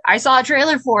movie I saw a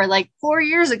trailer for like 4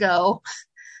 years ago,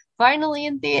 finally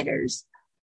in theaters.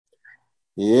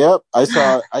 Yep.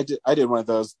 I did one of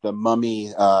those, the Mummy,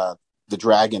 the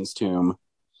Dragon's Tomb.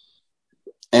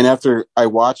 And after I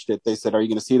watched it, they said, are you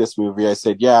going to see this movie? I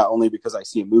said, yeah, only because I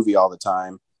see a movie all the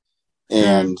time.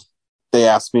 And they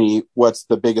asked me, what's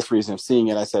the biggest reason of seeing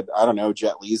it? I said, I don't know,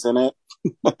 Jet Li's in it.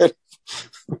 But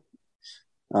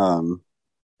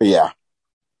yeah.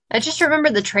 I just remember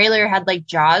the trailer had like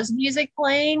Jaws music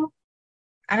playing.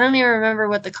 I don't even remember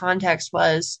what the context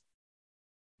was.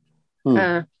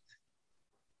 It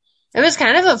was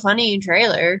kind of a funny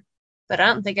trailer, but I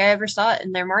don't think I ever saw it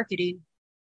in their marketing.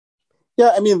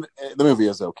 Yeah, I mean, the movie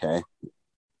is okay.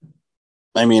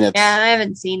 I mean, it's... Yeah, I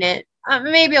haven't seen it.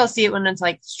 Maybe I'll see it when it's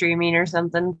like streaming or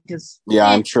something. Cause yeah,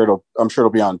 I'm sure it'll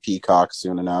be on Peacock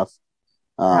soon enough.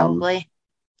 Probably.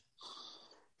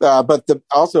 But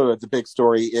also the big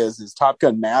story is Top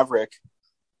Gun Maverick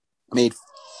made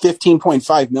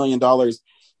 $15.5 million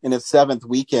in its 7th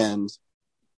weekend,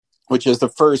 which is the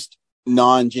first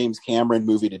non-James Cameron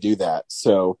movie to do that.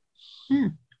 So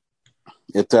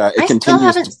it I continues. still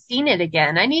haven't seen it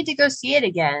again. I need to go see it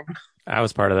again. I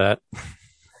was part of that.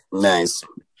 Nice.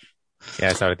 Yeah,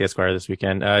 I saw it at the Esquire this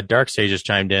weekend. Dark Sage just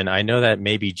chimed in. I know that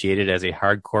may be jaded as a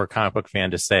hardcore comic book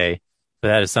fan to say, but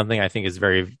that is something I think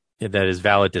that is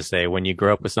valid to say. When you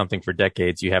grow up with something for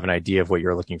decades, you have an idea of what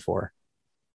you're looking for.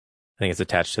 I think it's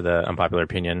attached to the unpopular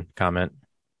opinion comment.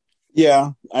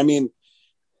 Yeah, I mean,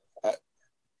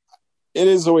 it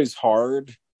is always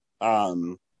hard.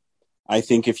 I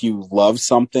think if you love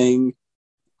something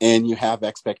and you have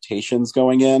expectations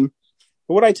going in,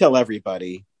 but what I tell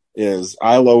everybody is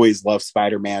I'll always love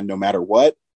Spider-Man no matter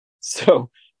what. So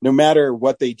no matter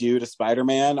what they do to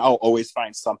Spider-Man, I'll always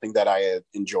find something that I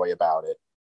enjoy about it.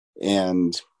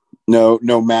 And no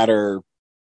matter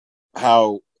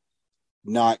how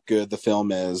not good the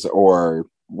film is or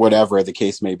whatever the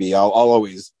case may be, I'll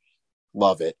always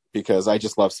love it because I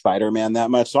just love Spider-Man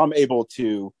that much. So I'm able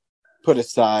to put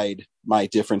aside my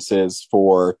differences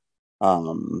for,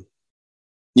 that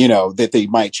they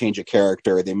might change a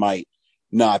character. They might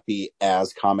not be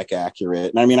as comic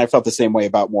accurate. And I mean, I felt the same way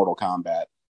about Mortal Kombat.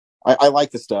 I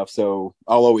like the stuff, so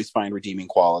I'll always find redeeming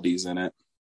qualities in it.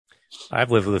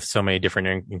 I've lived with so many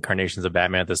different incarnations of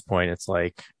Batman at this point. It's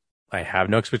like I have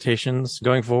no expectations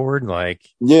going forward. Like,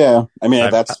 yeah, I mean,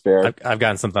 that's fair. I've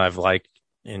gotten something I've liked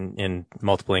in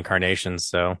multiple incarnations.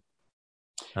 So,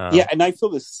 yeah, and I feel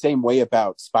the same way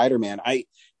about Spider-Man. I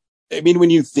mean, when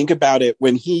you think about it,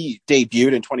 when he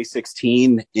debuted in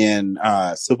 2016 in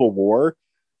Civil War,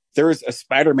 there was a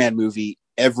Spider-Man movie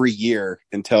every year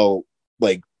until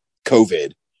like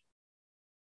COVID.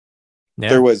 Yeah.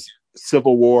 There was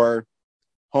Civil War,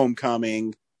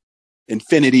 Homecoming,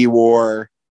 Infinity War,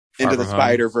 Into the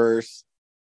Spider-Verse,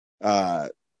 Far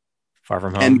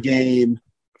From Home, Endgame,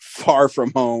 Far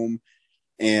From Home,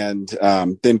 and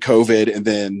then COVID, and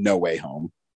then No Way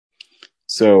Home.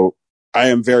 So I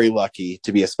am very lucky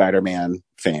to be a Spider-Man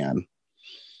fan.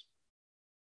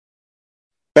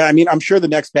 But I mean, I'm sure the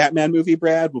next Batman movie,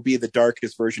 Brad, will be the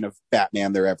darkest version of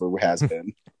Batman there ever has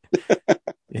been.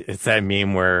 It's that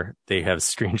meme where they have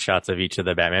screenshots of each of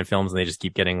the Batman films and they just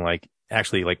keep getting like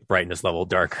brightness level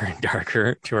darker and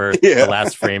darker to where the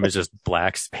last frame is just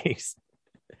black space.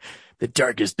 The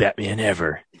darkest Batman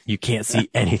ever. You can't see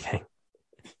anything.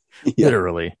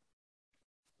 Literally.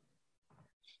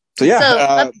 So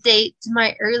update to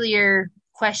my earlier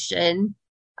question.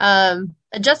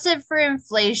 Adjusted for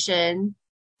inflation,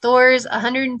 Thor's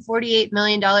 $148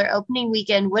 million opening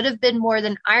weekend would have been more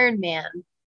than Iron Man,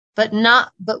 but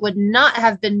would not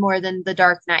have been more than The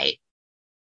Dark Knight.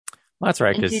 Well, that's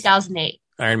right. In 2008.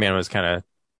 Iron Man was kind of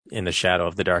in the shadow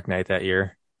of The Dark Knight that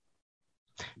year.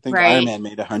 I think Iron Man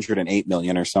made $108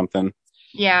 million or something.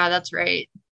 Yeah, that's right.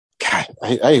 God,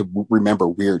 I remember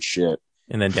weird shit.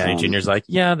 And then Downey Jr.'s like,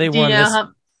 yeah, they won this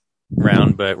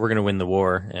round, but we're going to win the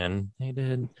war. And they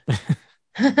did.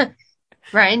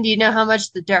 Ryan, do you know how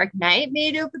much The Dark Knight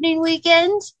made opening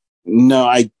weekend? No,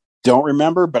 I don't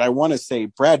remember, but I want to say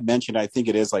Brad mentioned, I think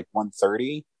it is like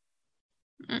 130.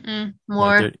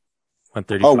 More.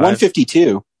 135. Oh,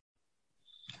 152.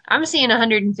 I'm seeing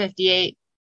 158,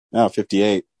 Oh,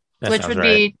 58. That which sounds would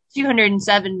right. be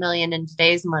 207 million in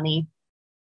today's money.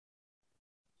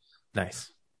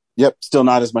 Nice. Yep, still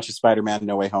not as much as Spider-Man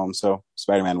No Way Home, so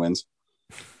Spider-Man wins.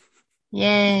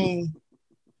 Yay.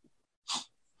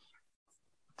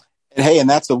 And hey, and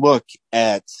that's a look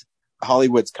at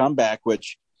Hollywood's comeback,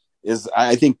 which is,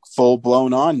 I think, full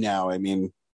blown on now. I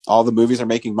mean, all the movies are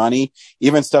making money.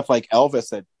 Even stuff like Elvis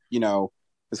that,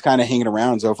 is kind of hanging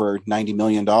around is over $90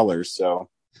 million. So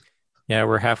Yeah,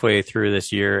 we're halfway through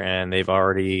this year and they've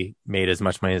already made as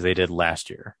much money as they did last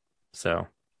year. So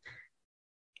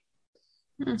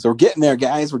we're getting there,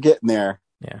 guys. We're getting there.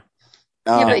 yeah.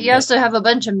 Yeah, but you also have a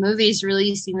bunch of movies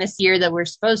releasing this year that were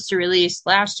supposed to release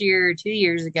last year or 2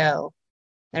 years ago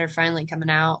that are finally coming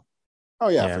out. Oh,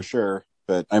 yeah, for sure.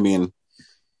 But I mean,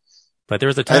 but there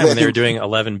was a time when they were doing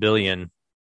 11 billion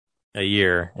a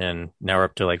year, and now we're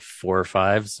up to like 4 or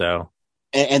 5. So,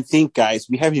 and think, guys,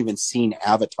 we haven't even seen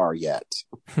Avatar yet.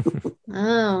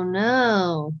 Oh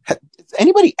no! Does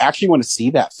anybody actually want to see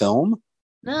that film?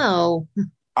 No.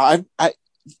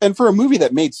 And for a movie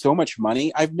that made so much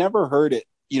money, I've never heard it,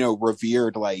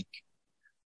 revered like,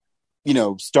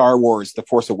 Star Wars: The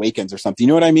Force Awakens or something. You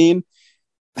know what I mean?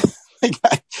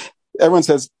 Like, everyone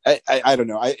says, I don't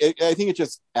know. I think it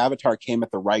just Avatar came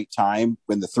at the right time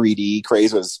when the 3D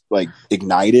craze was like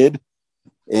ignited.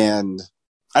 And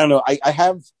I don't know.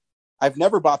 I've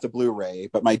never bought the Blu-ray,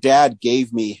 but my dad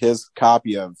gave me his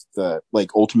copy of the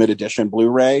like Ultimate Edition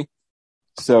Blu-ray.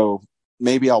 So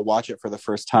maybe I'll watch it for the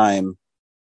first time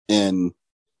in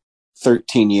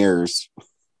 13 years.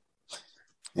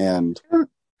 And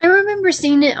I remember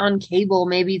seeing it on cable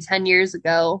maybe 10 years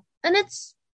ago, and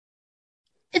it's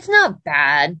not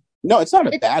bad. No, it's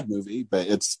not a bad movie, but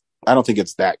I don't think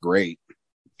it's that great.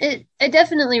 I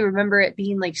definitely remember it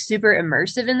being like super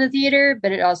immersive in the theater,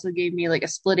 but it also gave me like a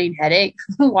splitting headache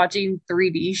watching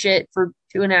 3D shit for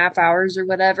 2.5 hours or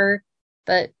whatever.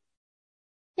 But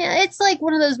yeah, it's like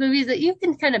one of those movies that you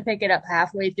can kind of pick it up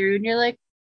halfway through and you're like,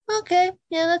 okay,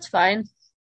 yeah, that's fine.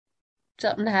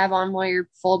 Something to have on while you're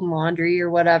folding laundry or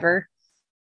whatever.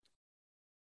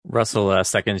 Russell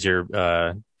seconds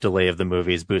your delay of the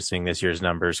movies boosting this year's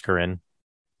numbers, Corinne.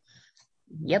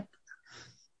 Yep.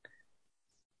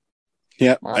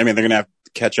 Yeah, I mean, they're going to have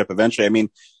to catch up eventually. I mean,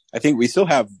 I think we still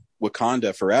have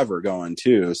Wakanda Forever going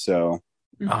too, so.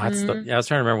 I was trying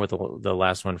to remember what the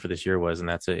last one for this year was, and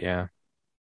that's it, yeah.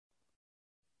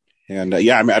 And I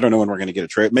mean, I don't know when we're going to get a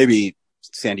trailer. Maybe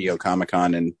San Diego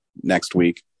Comic-Con in next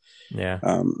week. Yeah.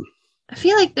 I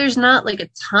feel like there's not like a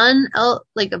ton of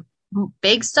like a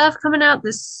big stuff coming out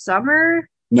this summer.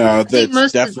 No,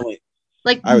 that's definitely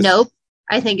Nope.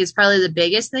 I think is probably the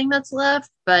biggest thing that's left,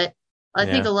 but I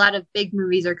think a lot of big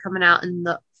movies are coming out in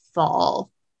the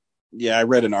fall. Yeah, I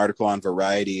read an article on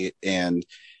Variety, and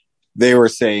they were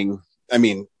saying, I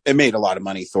mean, it made a lot of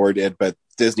money, Thor did, but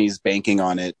Disney's banking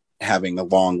on it having the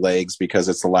long legs because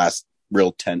it's the last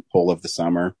real tent pole of the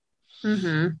summer.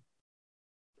 Mm-hmm.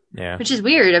 Yeah. Which is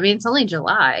weird. I mean, it's only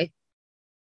July.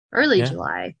 Early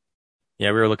July.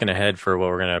 Yeah, we were looking ahead for what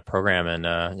we're going to program,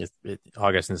 and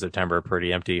August and September are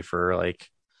pretty empty for like,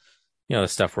 the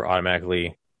stuff we're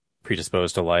automatically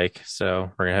predisposed to like.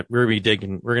 So we're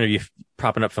gonna be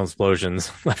propping up film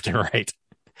explosions left and right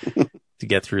to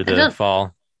get through the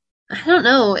fall. I don't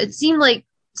know. It seemed like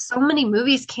so many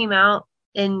movies came out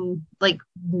in like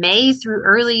May through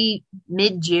early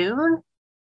mid-June.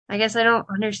 I guess I don't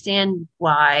understand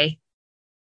why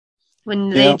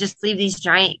when they just leave these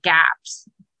giant gaps.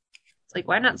 It's like,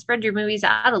 why not spread your movies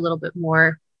out a little bit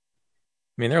more?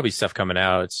 I mean, there'll be stuff coming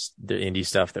out. It's the indie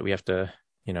stuff that we have to,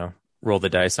 roll the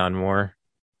dice on more.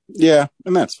 Yeah,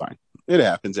 and that's fine. It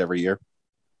happens every year.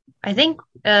 I think,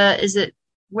 is it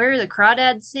Where the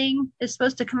Crawdads Sing is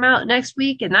supposed to come out next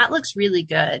week, and that looks really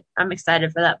good. I'm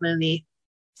excited for that movie.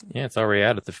 Yeah, it's already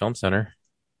out at the Film Center.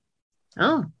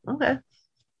 Oh, okay.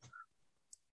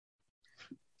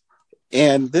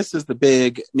 And this is the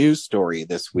big news story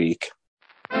this week.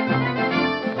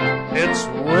 It's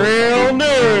real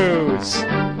news.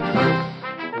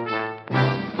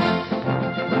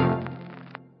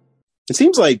 It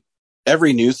seems like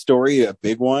every news story, a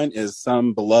big one, is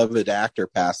some beloved actor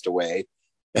passed away.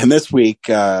 And this week,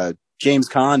 James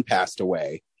Caan passed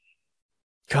away.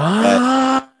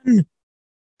 Caan!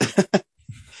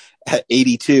 At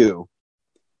 82.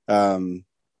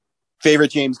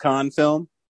 Favorite James Caan film?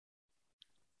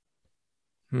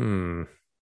 You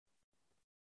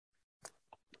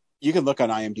can look on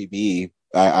IMDb.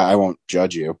 I won't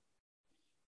judge you.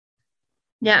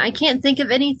 Yeah, I can't think of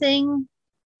anything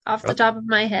off the top of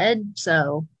my head.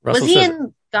 So, Russell was he says-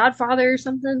 in Godfather or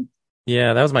something?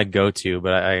 Yeah, that was my go-to,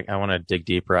 but I want to dig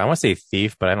deeper. I want to say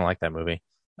Thief, but I don't like that movie.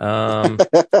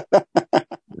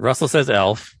 Russell says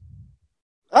Elf.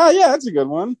 Oh, yeah, that's a good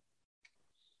one.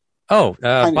 Oh,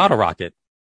 Bottle Rocket.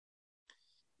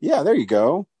 Yeah, there you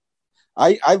go.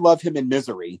 I love him in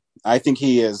Misery. I think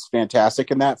he is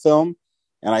fantastic in that film.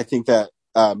 And I think that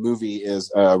movie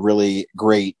is a really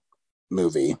great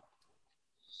movie.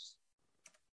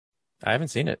 I haven't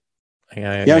seen it. You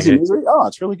haven't seen Misery? Oh,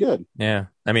 it's really good. Yeah.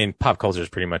 I mean, pop culture is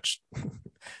pretty much.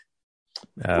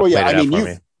 Well, yeah, I mean,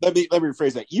 let me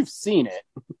rephrase that. You've seen it.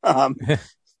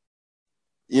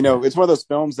 You know, it's one of those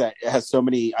films that has so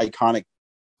many iconic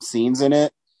scenes in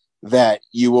it that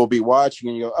you will be watching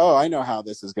and you go, oh, I know how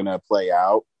this is going to play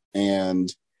out.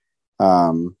 And,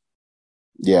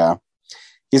 yeah.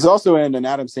 He's also in an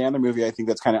Adam Sandler movie, I think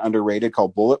that's kind of underrated,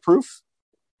 called Bulletproof.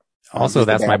 Also,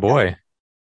 that's my boy. Guy.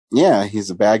 Yeah, he's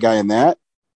a bad guy in that.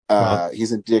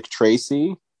 He's in Dick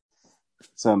Tracy.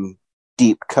 Some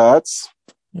deep cuts.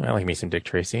 I like me some Dick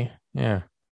Tracy. Yeah.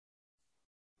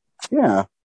 Yeah.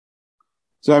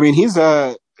 So, I mean, he's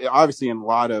obviously in a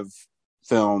lot of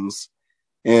films.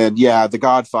 And yeah, The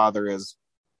Godfather is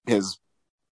his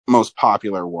most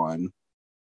popular one.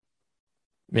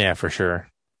 Yeah, for sure.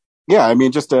 Yeah, I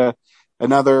mean, just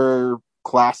another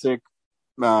classic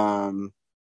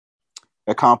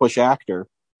accomplished actor.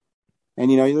 And,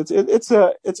 you know, it's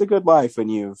a good life when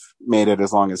you've made it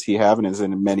as long as he have and is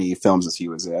in many films as he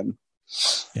was in.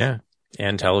 Yeah.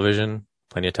 And television.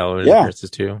 Plenty of television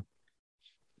appearances too.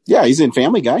 Yeah, he's in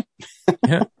Family Guy.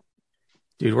 Yeah.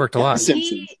 Dude worked a lot.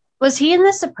 Was he in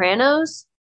The Sopranos?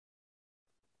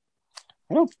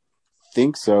 I don't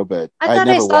think so, but I thought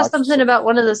I saw something about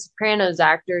one of the Sopranos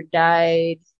actor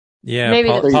died. Yeah, maybe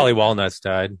Polly Walnuts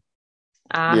died.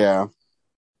 Yeah.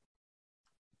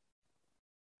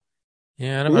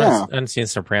 Yeah, I haven't seen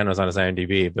Sopranos on his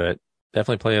IMDb, but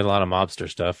definitely played a lot of mobster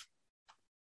stuff.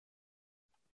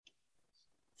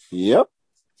 Yep.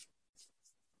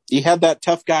 He had that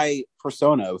tough guy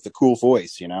persona with the cool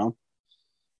voice, you know?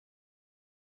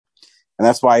 And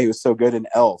that's why he was so good in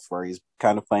Elf, where he's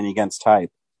kind of playing against type.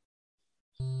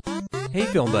 Hey,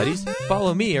 film buddies,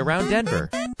 follow me around Denver.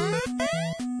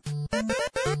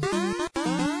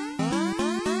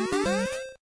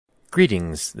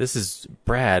 Greetings, this is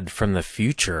Brad from the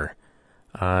future.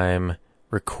 I'm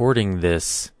recording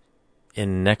this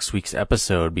in next week's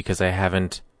episode because I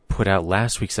haven't put out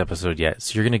last week's episode yet.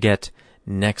 So you're going to get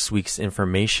next week's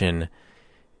information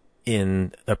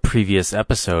in a previous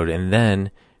episode and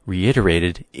then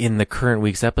reiterated in the current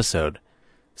week's episode.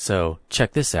 So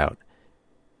check this out.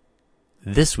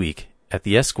 This week at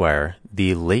the Esquire,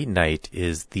 the late night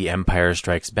is The Empire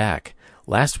Strikes Back.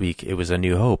 Last week it was A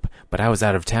New Hope, but I was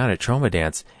out of town at Trauma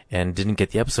Dance and didn't get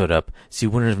the episode up, so you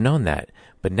wouldn't have known that.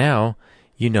 But now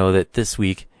you know that this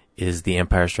week is The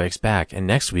Empire Strikes Back, and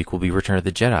next week will be Return of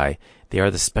the Jedi. They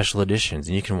are the special editions,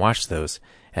 and you can watch those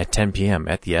at 10 p.m.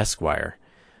 at the Esquire.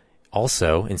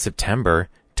 Also, in September,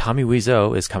 Tommy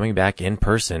Wiseau is coming back in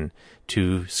person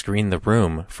to screen The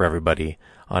Room for everybody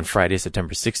on Friday,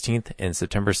 September 16th and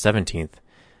September 17th.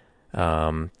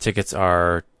 Tickets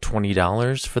are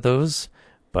 $20 for those,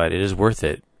 but it is worth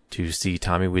it to see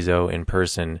Tommy Wiseau in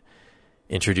person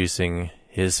introducing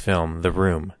his film, The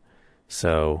Room.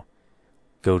 So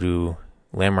go to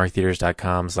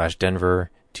landmarktheaters.com/Denver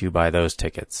to buy those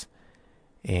tickets.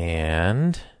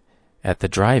 And at the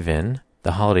drive-in,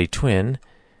 the Holiday Twin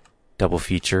double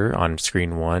feature on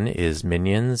screen 1 is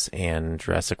Minions and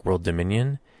Jurassic World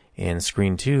Dominion, and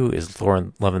screen 2 is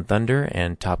Thor: Love and Thunder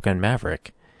and Top Gun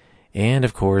Maverick. And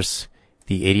of course,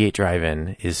 the 88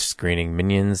 drive-in is screening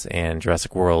Minions and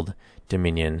Jurassic World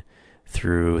Dominion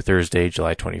through Thursday,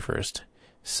 July 21st.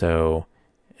 So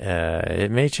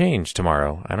it may change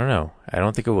tomorrow. I don't know. I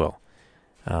don't think it will.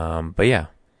 But yeah,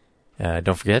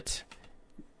 don't forget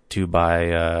to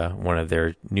buy one of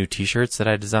their new t-shirts that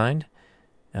I designed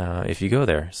if you go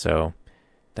there. So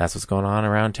that's what's going on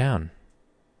around town.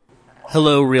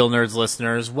 Hello, Real Nerds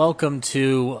listeners. Welcome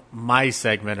to my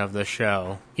segment of the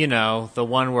show. You know, the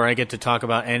one where I get to talk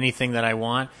about anything that I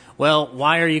want. Well,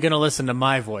 why are you going to listen to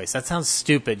my voice? That sounds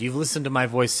stupid. You've listened to my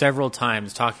voice several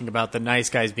times talking about The Nice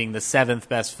Guys being the 7th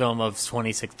best film of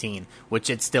 2016, which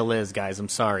it still is, guys. I'm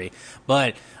sorry.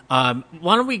 But why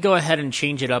don't we go ahead and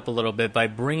change it up a little bit by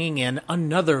bringing in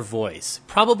another voice,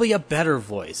 probably a better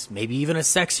voice, maybe even a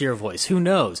sexier voice. Who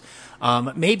knows?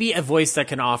 Maybe a voice that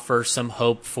can offer some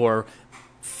hope for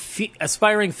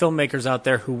aspiring filmmakers out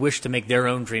there who wish to make their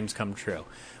own dreams come true.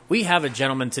 we have a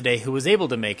gentleman today who was able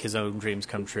to make his own dreams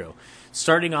come true.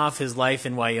 Starting off his life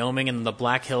in Wyoming and the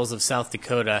Black Hills of South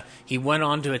Dakota, he went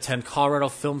on to attend Colorado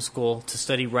Film School to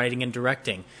study writing and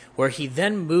directing, where he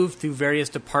then moved through various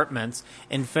departments,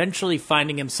 and eventually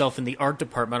finding himself in the art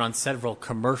department on several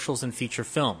commercials and feature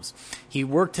films. He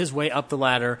worked his way up the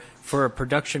ladder for a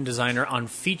production designer on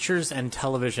features and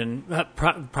television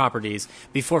properties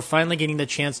before finally getting the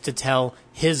chance to tell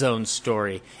his own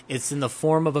story. It's in the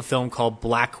form of a film called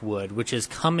Blackwood, which is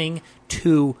coming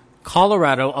to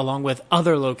Colorado along with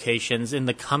other locations in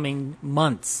the coming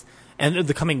months. And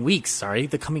the coming weeks.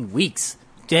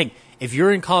 Dang. If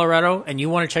you're in Colorado and you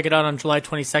want to check it out on July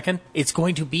 22nd, it's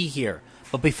going to be here.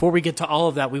 But before we get to all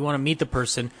of that, we want to meet the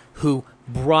person who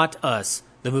brought us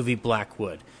the movie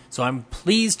Blackwood. So I'm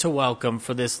pleased to welcome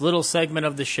for this little segment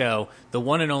of the show, the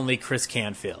one and only Chris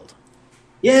Canfield.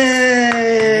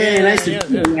 Yay! Nice to meet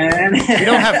you, man. We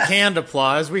don't have canned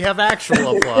applause. We have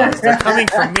actual applause. They're coming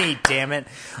from me, damn it.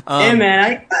 Hey,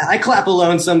 man, I clap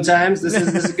alone sometimes. This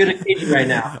is a good occasion right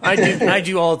now. I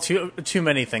do all too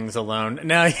many things alone.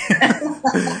 Now,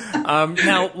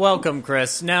 welcome,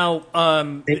 Chris. Now,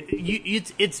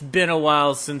 it's been a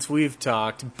while since we've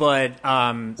talked, but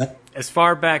as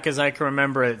far back as I can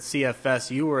remember at CFS,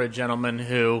 you were a gentleman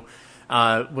who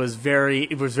was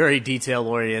very detail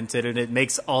oriented, and it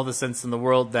makes all the sense in the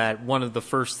world that one of the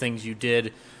first things you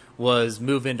did was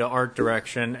move into art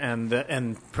direction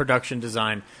and production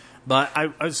design. But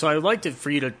so I'd like for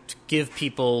you to give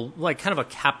people like kind of a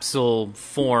capsule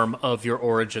form of your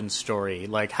origin story.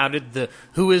 Like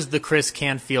who is the Chris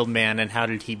Canfield man, and how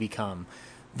did he become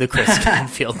the Chris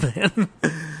Canfield man?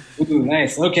 Ooh,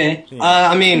 nice. Okay.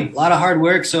 A lot of hard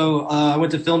work. So I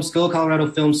went to film school, Colorado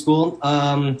Film School.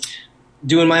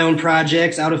 Doing my own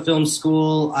projects out of film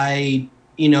school, I,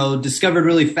 discovered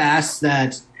really fast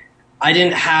that I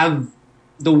didn't have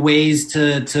the ways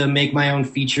to make my own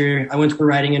feature. I went for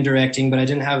writing and directing, but I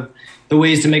didn't have the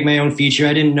ways to make my own feature.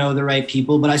 I didn't know the right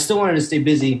people, but I still wanted to stay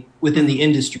busy within the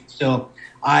industry. So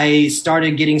I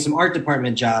started getting some art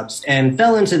department jobs and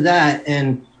fell into that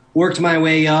and worked my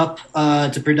way up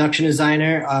to production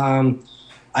designer.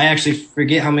 I actually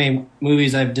forget how many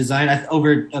movies I've designed.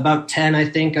 Over about 10, I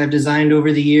think, I've designed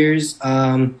over the years.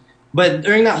 But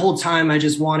during that whole time, I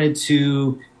still wanted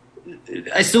to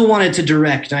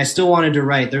direct, and I still wanted to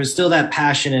write. There was still that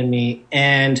passion in me.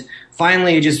 And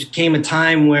finally, it just came a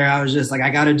time where I was just like, I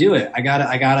got to do it. I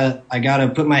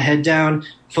gotta put my head down,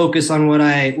 focus on what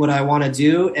I want to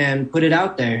do, and put it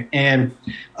out there. And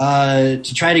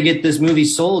to try to get this movie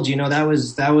sold,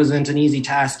 that wasn't an easy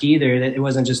task either. It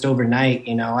wasn't just overnight.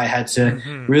 I had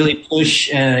to really push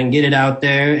and get it out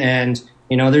there. And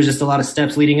there's just a lot of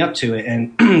steps leading up to it.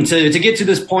 And to get to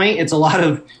this point, it's a lot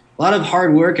of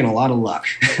hard work and a lot of luck.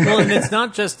 Well, and it's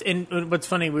not just what's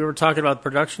funny, we were talking about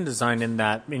production design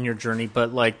in your journey,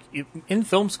 but like in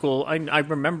film school, I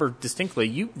remember distinctly,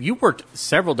 you worked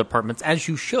several departments, as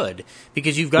you should,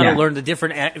 because you've got to learn the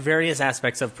different various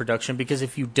aspects of production, because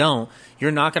if you don't,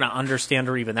 you're not going to understand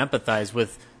or even empathize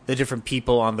with the different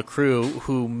people on the crew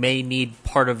who may need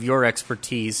part of your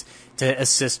expertise to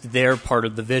assist their part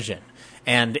of the vision.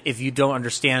 And if you don't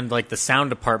understand like the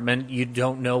sound department, you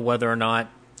don't know whether or not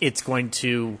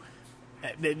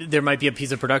there might be a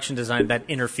piece of production design that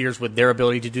interferes with their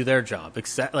ability to do their job.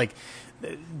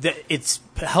 It's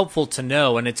helpful to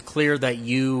know, and it's clear that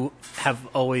you have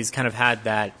always kind of had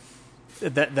that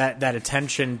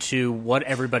attention to what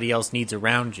everybody else needs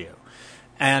around you.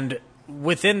 And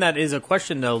within that is a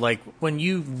question, though, like when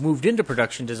you moved into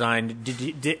production design,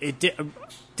 did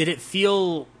it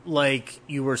feel like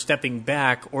you were stepping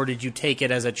back, or did you take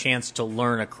it as a chance to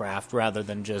learn a craft rather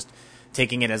than just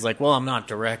taking it as like, well, I'm not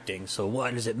directing, so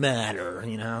why does it matter,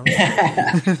 No,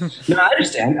 I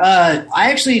understand.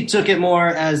 I actually took it more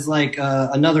as like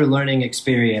another learning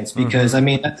experience, because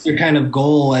that's your kind of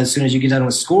goal as soon as you get done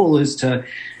with school, is to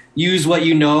use what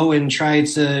you know and try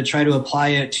to apply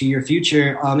it to your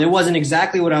future. It wasn't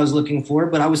exactly what I was looking for,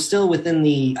 but I was still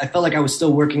I felt like I was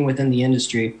still working within the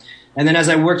industry. And then as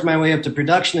I worked my way up to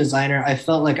production designer, I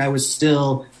felt like I was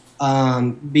still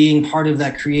being part of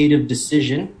that creative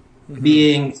decision,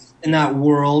 being in that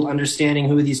world, understanding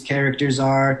who these characters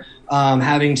are,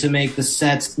 having to make the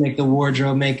sets, make the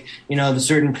wardrobe, make, the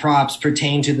certain props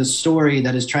pertain to the story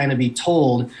that is trying to be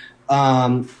told.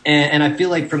 And I feel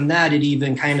like from that, it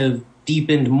even kind of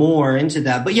deepened more into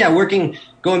that. But yeah,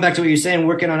 going back to what you're saying,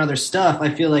 working on other stuff, I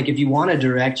feel like if you want to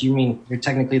direct, you're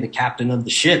technically the captain of the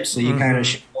ship. So you kind of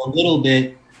should know a little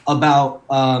bit about,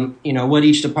 what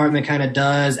each department kind of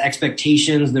does,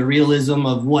 expectations, the realism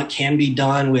of what can be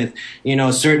done with,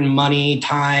 certain money,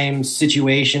 time,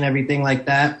 situation, everything like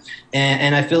that.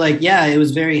 And I feel like, it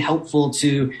was very helpful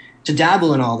to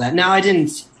dabble in all that. Now, I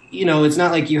didn't, it's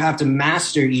not like you have to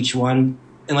master each one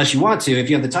unless you want to, if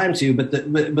you have the time to,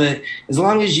 but as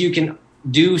long as you can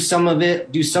do some of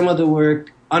it, do some of the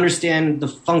work, understand the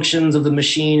functions of the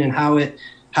machine and how it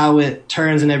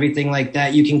turns and everything like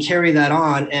that, you can carry that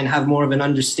on and have more of an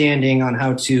understanding on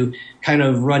how to kind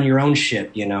of run your own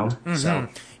ship, Mm-hmm. So.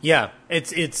 Yeah,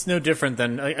 it's no different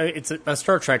than it's a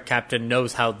Star Trek captain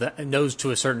knows knows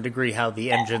to a certain degree how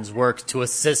the engines work to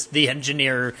assist the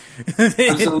engineer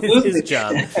in his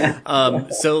job.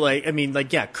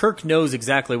 Kirk knows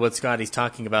exactly what Scotty's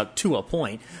talking about to a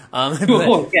point.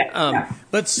 But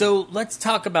so let's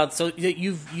talk about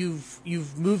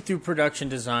you've moved through production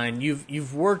design.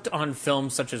 You've worked on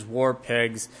films such as War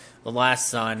Pigs, The Last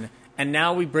Son, and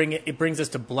now it brings us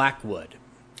to Blackwood.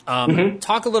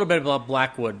 Talk a little bit about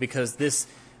Blackwood, because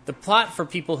the plot, for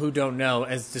people who don't know,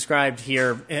 as described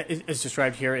here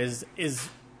is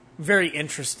very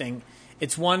interesting.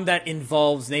 It's one that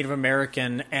involves Native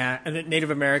American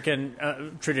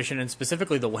tradition, and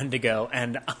specifically the Wendigo.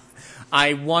 And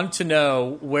I want to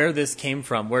know where this came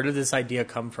from. Where did this idea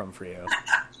come from for you?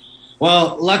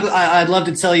 Well, luckily, I'd love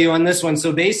to tell you on this one.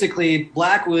 So basically,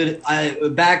 Blackwood,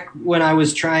 back when I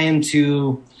was trying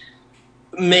to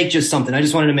make just something. I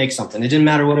just wanted to make something. It didn't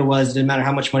matter what it was. It didn't matter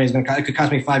how much money it was going to cost. It could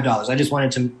cost me $5. I just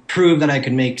wanted to prove that I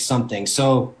could make something.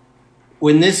 So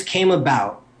when this came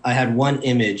about, I had one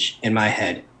image in my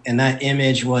head, and that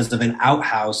image was of an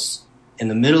outhouse in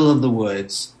the middle of the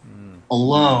woods,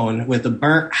 alone, with a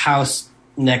burnt house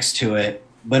next to it.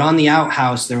 But on the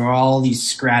outhouse, there were all these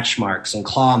scratch marks and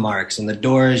claw marks, and the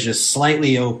door is just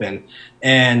slightly open.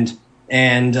 And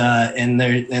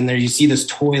there you see this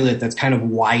toilet that's kind of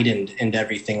widened and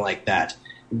everything like that.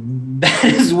 That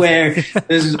is where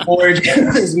this origin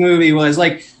of this movie was.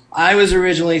 Like, I was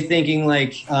originally thinking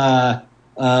can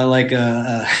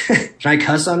I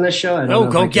cuss on this show?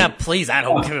 Please. I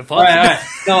don't give a fuck. All right.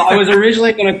 No, I was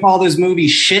originally going to call this movie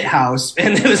Shit House,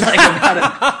 and it was like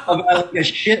about a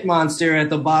shit monster at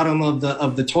the bottom of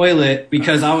the toilet,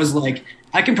 because I was like,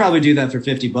 I can probably do that for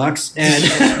 $50,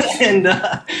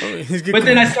 but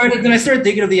then I started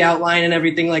thinking of the outline and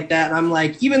everything like that, and I'm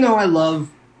like, even though I love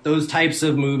those types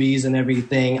of movies and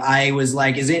everything, I was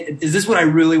like, is this what I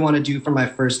really want to do for my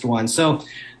first one? So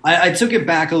I took it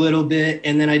back a little bit,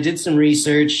 and then I did some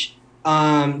research,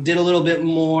 did a little bit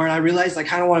more, and I realized I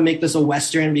kind of want to make this a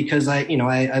Western, because I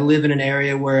live in an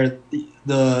area where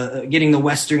getting the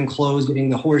Western clothes, getting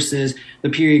the horses, the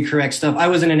period correct stuff. I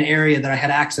was in an area that I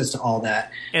had access to all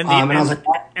that, and I was like,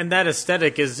 and that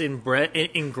aesthetic is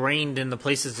ingrained in the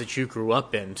places that you grew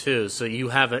up in too. So you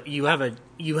have an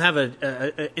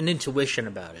intuition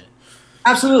about it.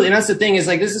 Absolutely, and that's the thing, is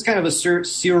like, this is kind of a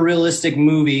surrealistic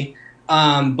movie,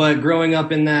 but growing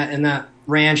up in that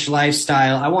ranch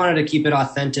lifestyle, I wanted to keep it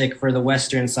authentic for the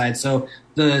Western side. So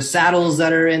the saddles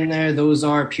that are in there, those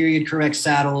are period correct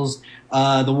saddles.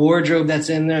 The wardrobe that's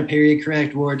in there, period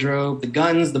correct wardrobe. The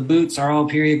guns, the boots are all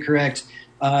period correct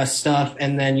stuff.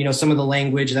 And then, some of the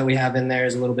language that we have in there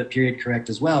is a little bit period correct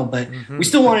as well. But we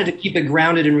still wanted to keep it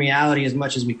grounded in reality as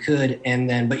much as we could,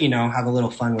 but have a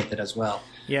little fun with it as well.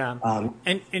 Yeah.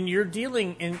 And you're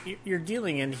dealing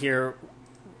in here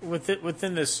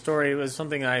within this story. Was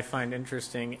something that I find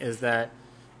interesting is that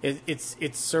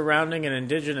it's surrounding an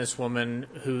indigenous woman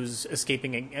who's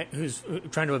who's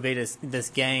trying to evade this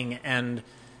gang, and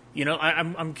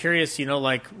I'm curious,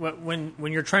 like when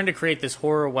you're trying to create this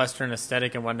horror Western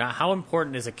aesthetic and whatnot, how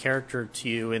important is a character to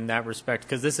you in that respect?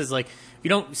 Because this is like, you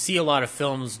don't see a lot of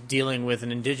films dealing with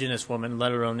an indigenous woman,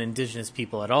 let alone indigenous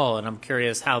people at all, and I'm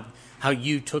curious how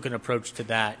you took an approach to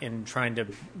that in trying to,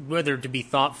 whether to be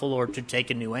thoughtful or to take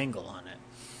a new angle on it.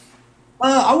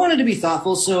 I wanted to be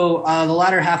thoughtful. So the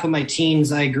latter half of my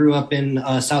teens, I grew up in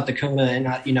South Dakota, and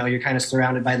you're kind of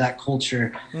surrounded by that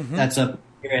culture that's up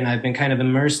here, and I've been kind of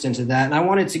immersed into that. And I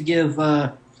wanted to give,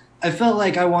 I felt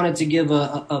like I wanted to give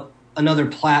another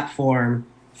platform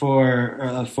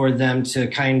for them to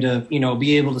kind of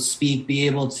be able to speak, be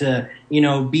able to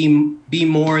be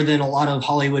more than a lot of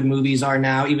Hollywood movies are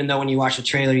now. Even though when you watch the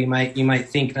trailer, you might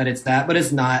think that it's that, but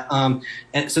it's not.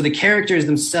 And so the characters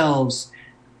themselves,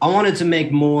 I wanted to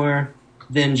make more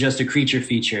than just a creature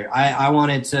feature. I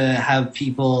wanted to have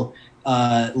people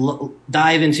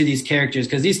dive into these characters,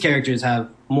 because these characters have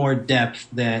more depth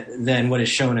than what is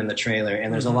shown in the trailer,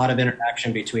 and there's a lot of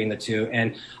interaction between the two,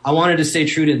 and I wanted to stay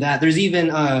true to that. There's even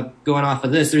going off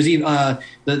of this, there's even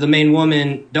the main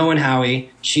woman, Doan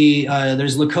Howie, she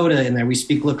there's Lakota in there. We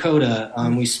speak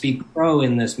Lakota, we speak Crow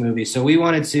in this movie, so we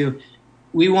wanted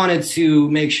to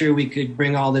make sure we could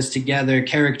bring all this together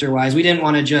character-wise. We didn't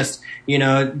want to just,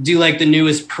 do like the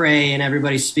newest Prey and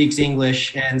everybody speaks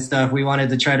English and stuff. We wanted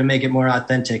to try to make it more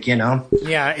authentic,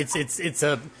 Yeah, it's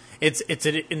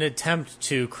an attempt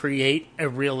to create a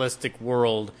realistic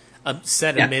world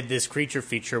set amid this creature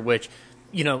feature, which,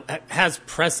 has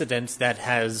precedents that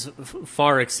has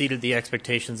far exceeded the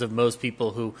expectations of most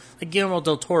people who, like Guillermo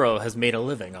del Toro, has made a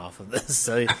living off of this.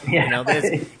 So,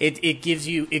 it gives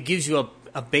you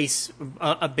a base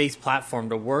platform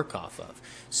to work off of.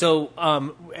 So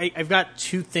I've got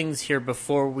two things here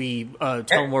before we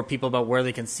tell more people about where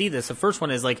they can see this. The first one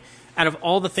is, like, out of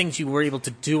all the things you were able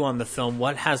to do on the film,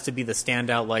 what has to be the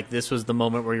standout? Like, this was the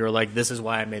moment where you were like, this is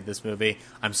why I made this movie.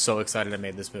 I'm so excited I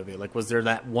made this movie. Like, was there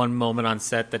that one moment on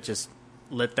set that just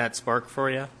lit that spark for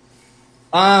you?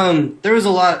 There was a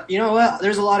lot,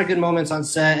 there's a lot of good moments on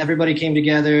set. Everybody came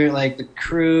together, like the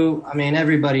crew. I mean,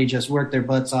 everybody just worked their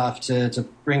butts off to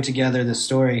bring together this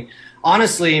story.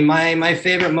 Honestly, my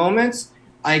favorite moments,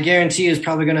 I guarantee, is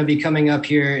probably going to be coming up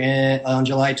here on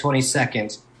July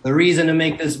 22nd. The reason to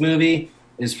make this movie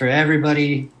is for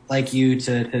everybody like you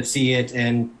to see it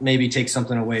and maybe take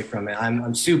something away from it.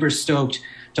 I'm super stoked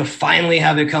to finally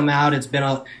have it come out.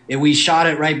 We shot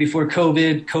it right before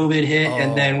COVID hit,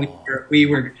 and then we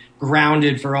were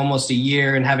grounded for almost a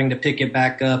year and having to pick it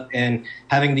back up, and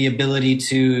having the ability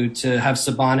to have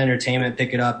Saban Entertainment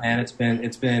pick it up, man.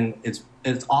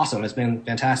 It's awesome. It's been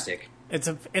fantastic. It's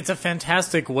a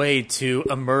fantastic way to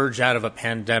emerge out of a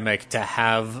pandemic, to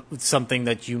have something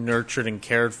that you nurtured and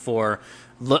cared for,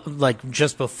 like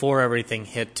just before everything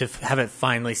hit, to have it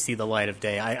finally see the light of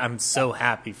day. I'm so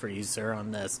happy for you, sir,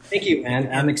 on this. Thank you, man.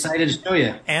 I'm excited to show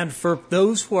you. And for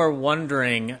those who are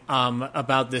wondering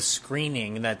about this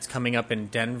screening that's coming up in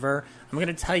Denver, I'm going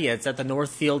to tell you, it's at the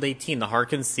Northfield 18, the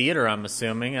Harkins Theater, I'm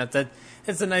assuming.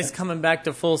 It's a nice coming back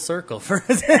to full circle for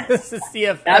the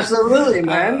CFS. Absolutely,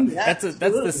 man. That's the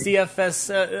CFS,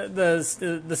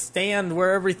 the stand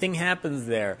where everything happens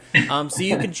there. So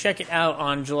you can check it out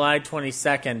on July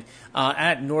 22nd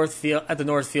at the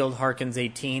Northfield Harkins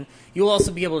 18. You'll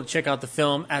also be able to check out the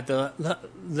film at the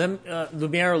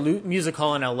Lumiere Music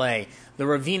Hall in LA, the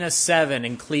Ravenna 7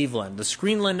 in Cleveland, the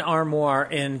Screenland Armoire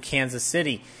in Kansas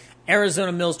City,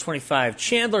 Arizona Mills 25,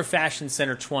 Chandler Fashion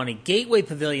Center 20, Gateway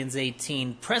Pavilions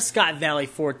 18, Prescott Valley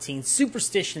 14,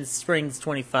 Superstition Springs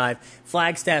 25,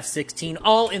 Flagstaff 16,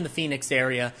 all in the Phoenix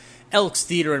area, Elks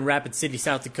Theater in Rapid City,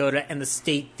 South Dakota, and the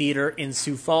State Theater in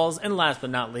Sioux Falls, and last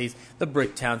but not least, the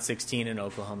Bricktown 16 in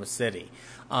Oklahoma City.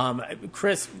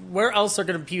 Chris, where else are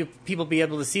going to people be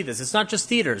able to see this? It's not just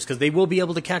theaters, because they will be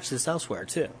able to catch this elsewhere,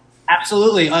 too.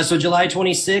 Absolutely. So July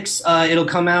 26th, it'll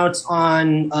come out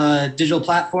on digital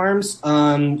platforms.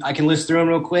 I can list through them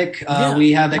real quick.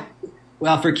 We have,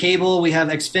 for cable, we have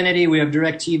Xfinity, we have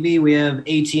DirecTV, we have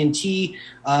AT&T,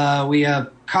 we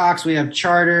have Cox, we have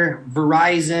Charter,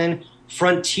 Verizon,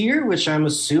 Frontier, which I'm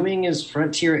assuming is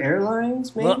Frontier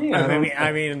Airlines, maybe? Well,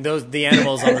 I mean, the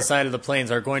animals on the side of the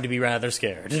planes are going to be rather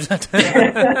scared. And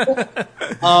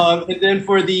then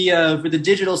for the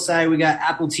digital side, we got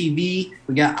Apple TV,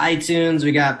 we got iTunes,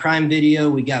 we got Prime Video,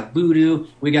 we got Vudu,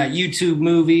 we got YouTube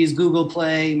Movies, Google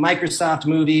Play, Microsoft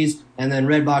Movies, and then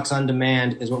Redbox On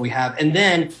Demand is what we have. And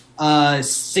then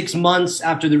 6 months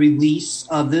after the release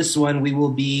of this one, we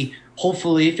will be,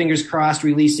 hopefully, fingers crossed,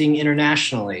 releasing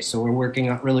internationally. So we're working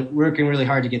really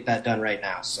hard to get that done right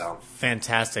now. So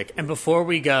fantastic. And before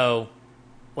we go,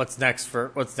 what's next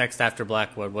after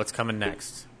Blackwood? What's coming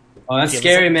next? Oh, that's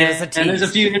scary, man. And there's a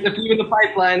few in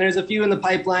the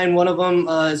pipeline. One of them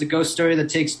is a ghost story that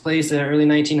takes place at early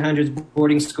 1900s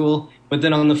boarding school. But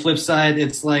then on the flip side,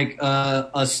 it's like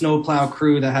a snowplow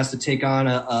crew that has to take on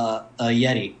a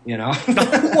Yeti,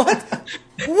 What?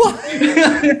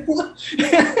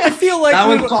 I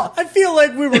feel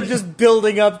like we were just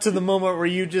building up to the moment where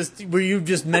you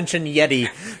just mentioned Yeti.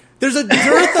 There's a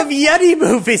dearth of Yeti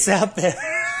movies out there.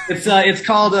 It's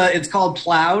called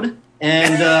Plowed,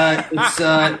 and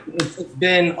it's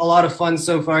been a lot of fun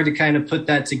so far to kind of put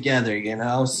that together,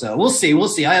 So we'll see.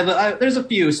 There's a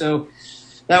few, so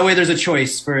that way there's a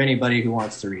choice for anybody who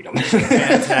wants to read them.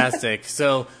 Fantastic.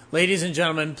 So, ladies and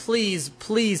gentlemen, please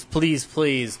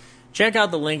check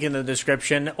out the link in the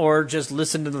description or just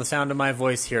listen to the sound of my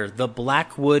voice here,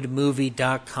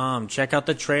 theblackwoodmovie.com. Check out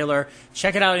the trailer.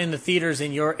 Check it out in the theaters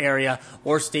in your area,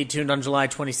 or stay tuned on July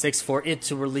 26th for it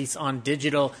to release on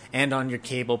digital and on your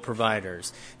cable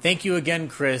providers. Thank you again,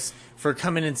 Chris, for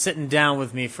coming and sitting down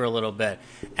with me for a little bit.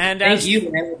 And Thank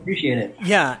you, man. I appreciate it.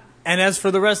 Yeah. And as for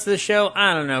the rest of the show,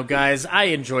 I don't know, guys. I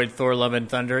enjoyed Thor: Love and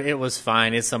Thunder. It was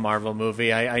fine. It's a Marvel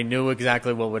movie. I knew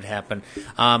exactly what would happen.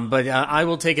 But I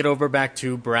will take it over back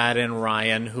to Brad and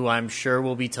Ryan, who I'm sure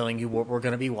will be telling you what we're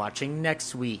going to be watching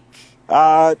next week.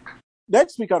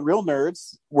 Next week on Real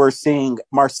Nerds, we're seeing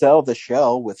Marcel the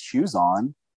Shell with Shoes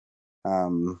On.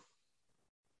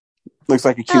 Looks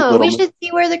like a cute little... we should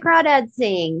see where the crawdads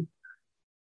sing.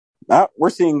 We're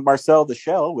seeing Marcel the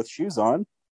Shell with Shoes On.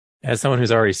 As someone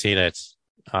who's already seen it,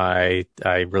 I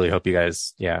really hope you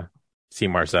guys, see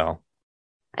Marcel.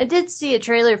 I did see a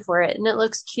trailer for it, and it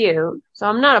looks cute, so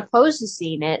I'm not opposed to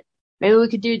seeing it. Maybe we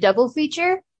could do a double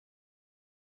feature?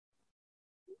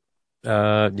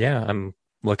 I'm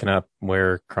looking up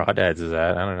where Crawdads is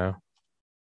at. I don't know.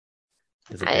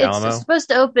 Is it the Alamo? It's supposed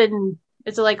to open,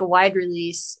 it's like a wide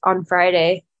release on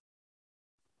Friday.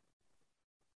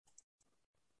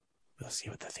 We'll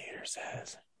see what the theater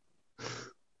says.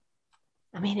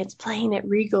 I mean, it's playing at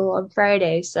Regal on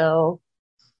Friday, so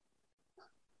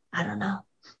I don't know.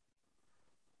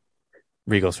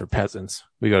 Regal's for peasants.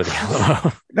 We go to the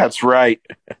Alamo. That's right.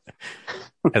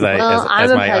 as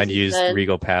my unused then.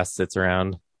 Regal pass sits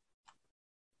around.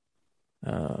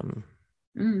 Yeah,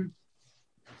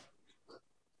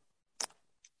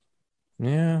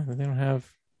 they don't have.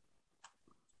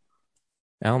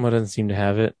 Alamo doesn't seem to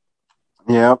have it.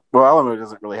 Yeah, well, Alamo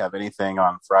doesn't really have anything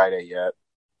on Friday yet.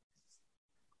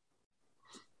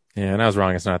 Yeah, and I was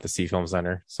wrong. It's not at the Sea Film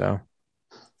Center, so.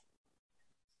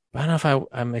 But I don't know if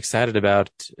I'm excited about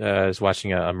just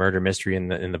watching a murder mystery in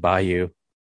the bayou.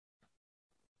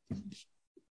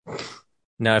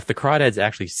 Now, if the Crawdads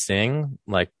actually sing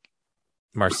like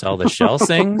Marcel the Shell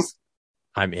sings,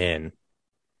 I'm in.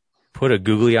 Put a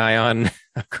googly eye on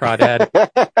a Crawdad,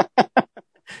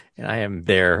 and I am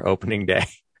there opening day.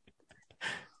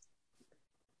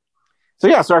 So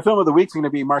our film of the week is going to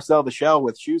be Marcel the Shell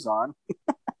with Shoes On.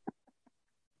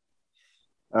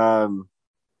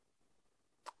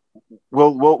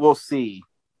 We'll see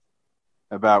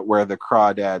about where the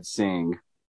Crawdads sing.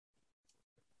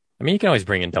 I mean, you can always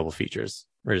bring in double features.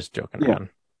 We're just joking around.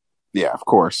 Yeah, of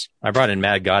course. I brought in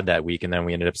Mad God that week, and then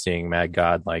we ended up seeing Mad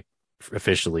God like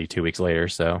officially 2 weeks later.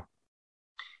 So,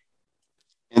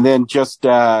 and then just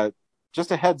a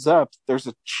heads up, there's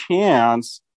a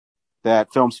chance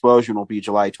that Filmsplosion will be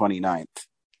July 29th.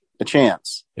 A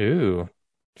chance. Ooh,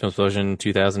 Filmsplosion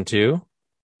 2002.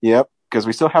 Yep, because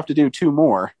we still have to do 2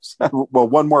 more. Well,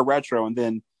 1 more retro, and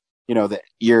then the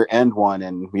year-end one,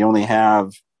 and we only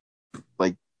have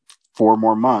like 4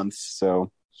 more months.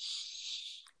 So,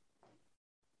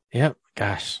 yep.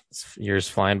 Gosh, years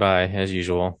flying by as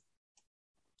usual.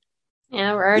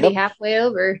 Yeah, we're already halfway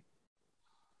over.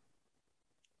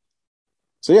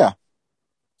 So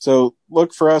So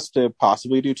look for us to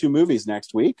possibly do 2 movies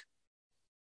next week.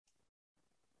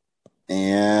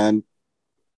 And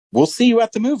we'll see you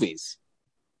at the movies.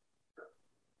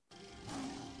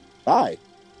 Bye.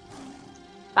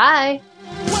 Bye.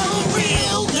 Well, a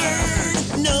real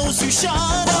nerd knows who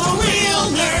shot. A real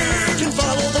nerd can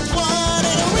follow the plot.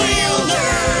 And a real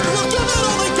nerd will give it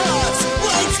all they got.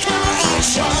 Lights, camera,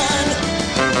 action.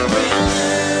 Real nerds.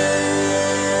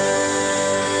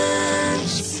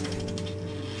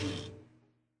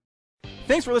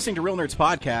 Thanks for listening to Real Nerds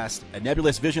Podcast, a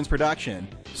Nebulous Visions production.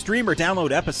 Stream or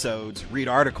download episodes, read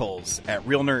articles at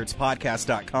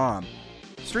realnerdspodcast.com.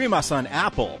 Stream us on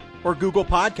Apple or Google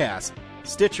Podcast,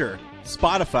 Stitcher,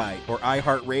 Spotify, or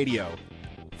iHeartRadio.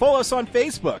 Follow us on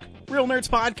Facebook, Real Nerds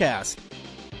Podcast.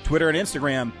 Twitter and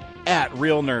Instagram,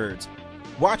 @Real Nerds.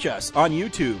 Watch us on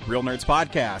YouTube, Real Nerds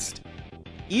Podcast.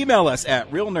 Email us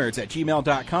at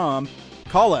realnerds@gmail.com.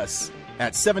 Call us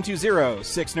at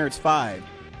 720-6nerds5.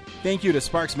 Thank you to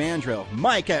Sparks Mandrill,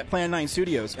 Mike at Plan 9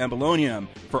 Studios, and Bolognium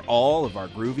for all of our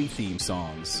groovy theme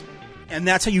songs. And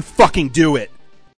that's how you fucking do it!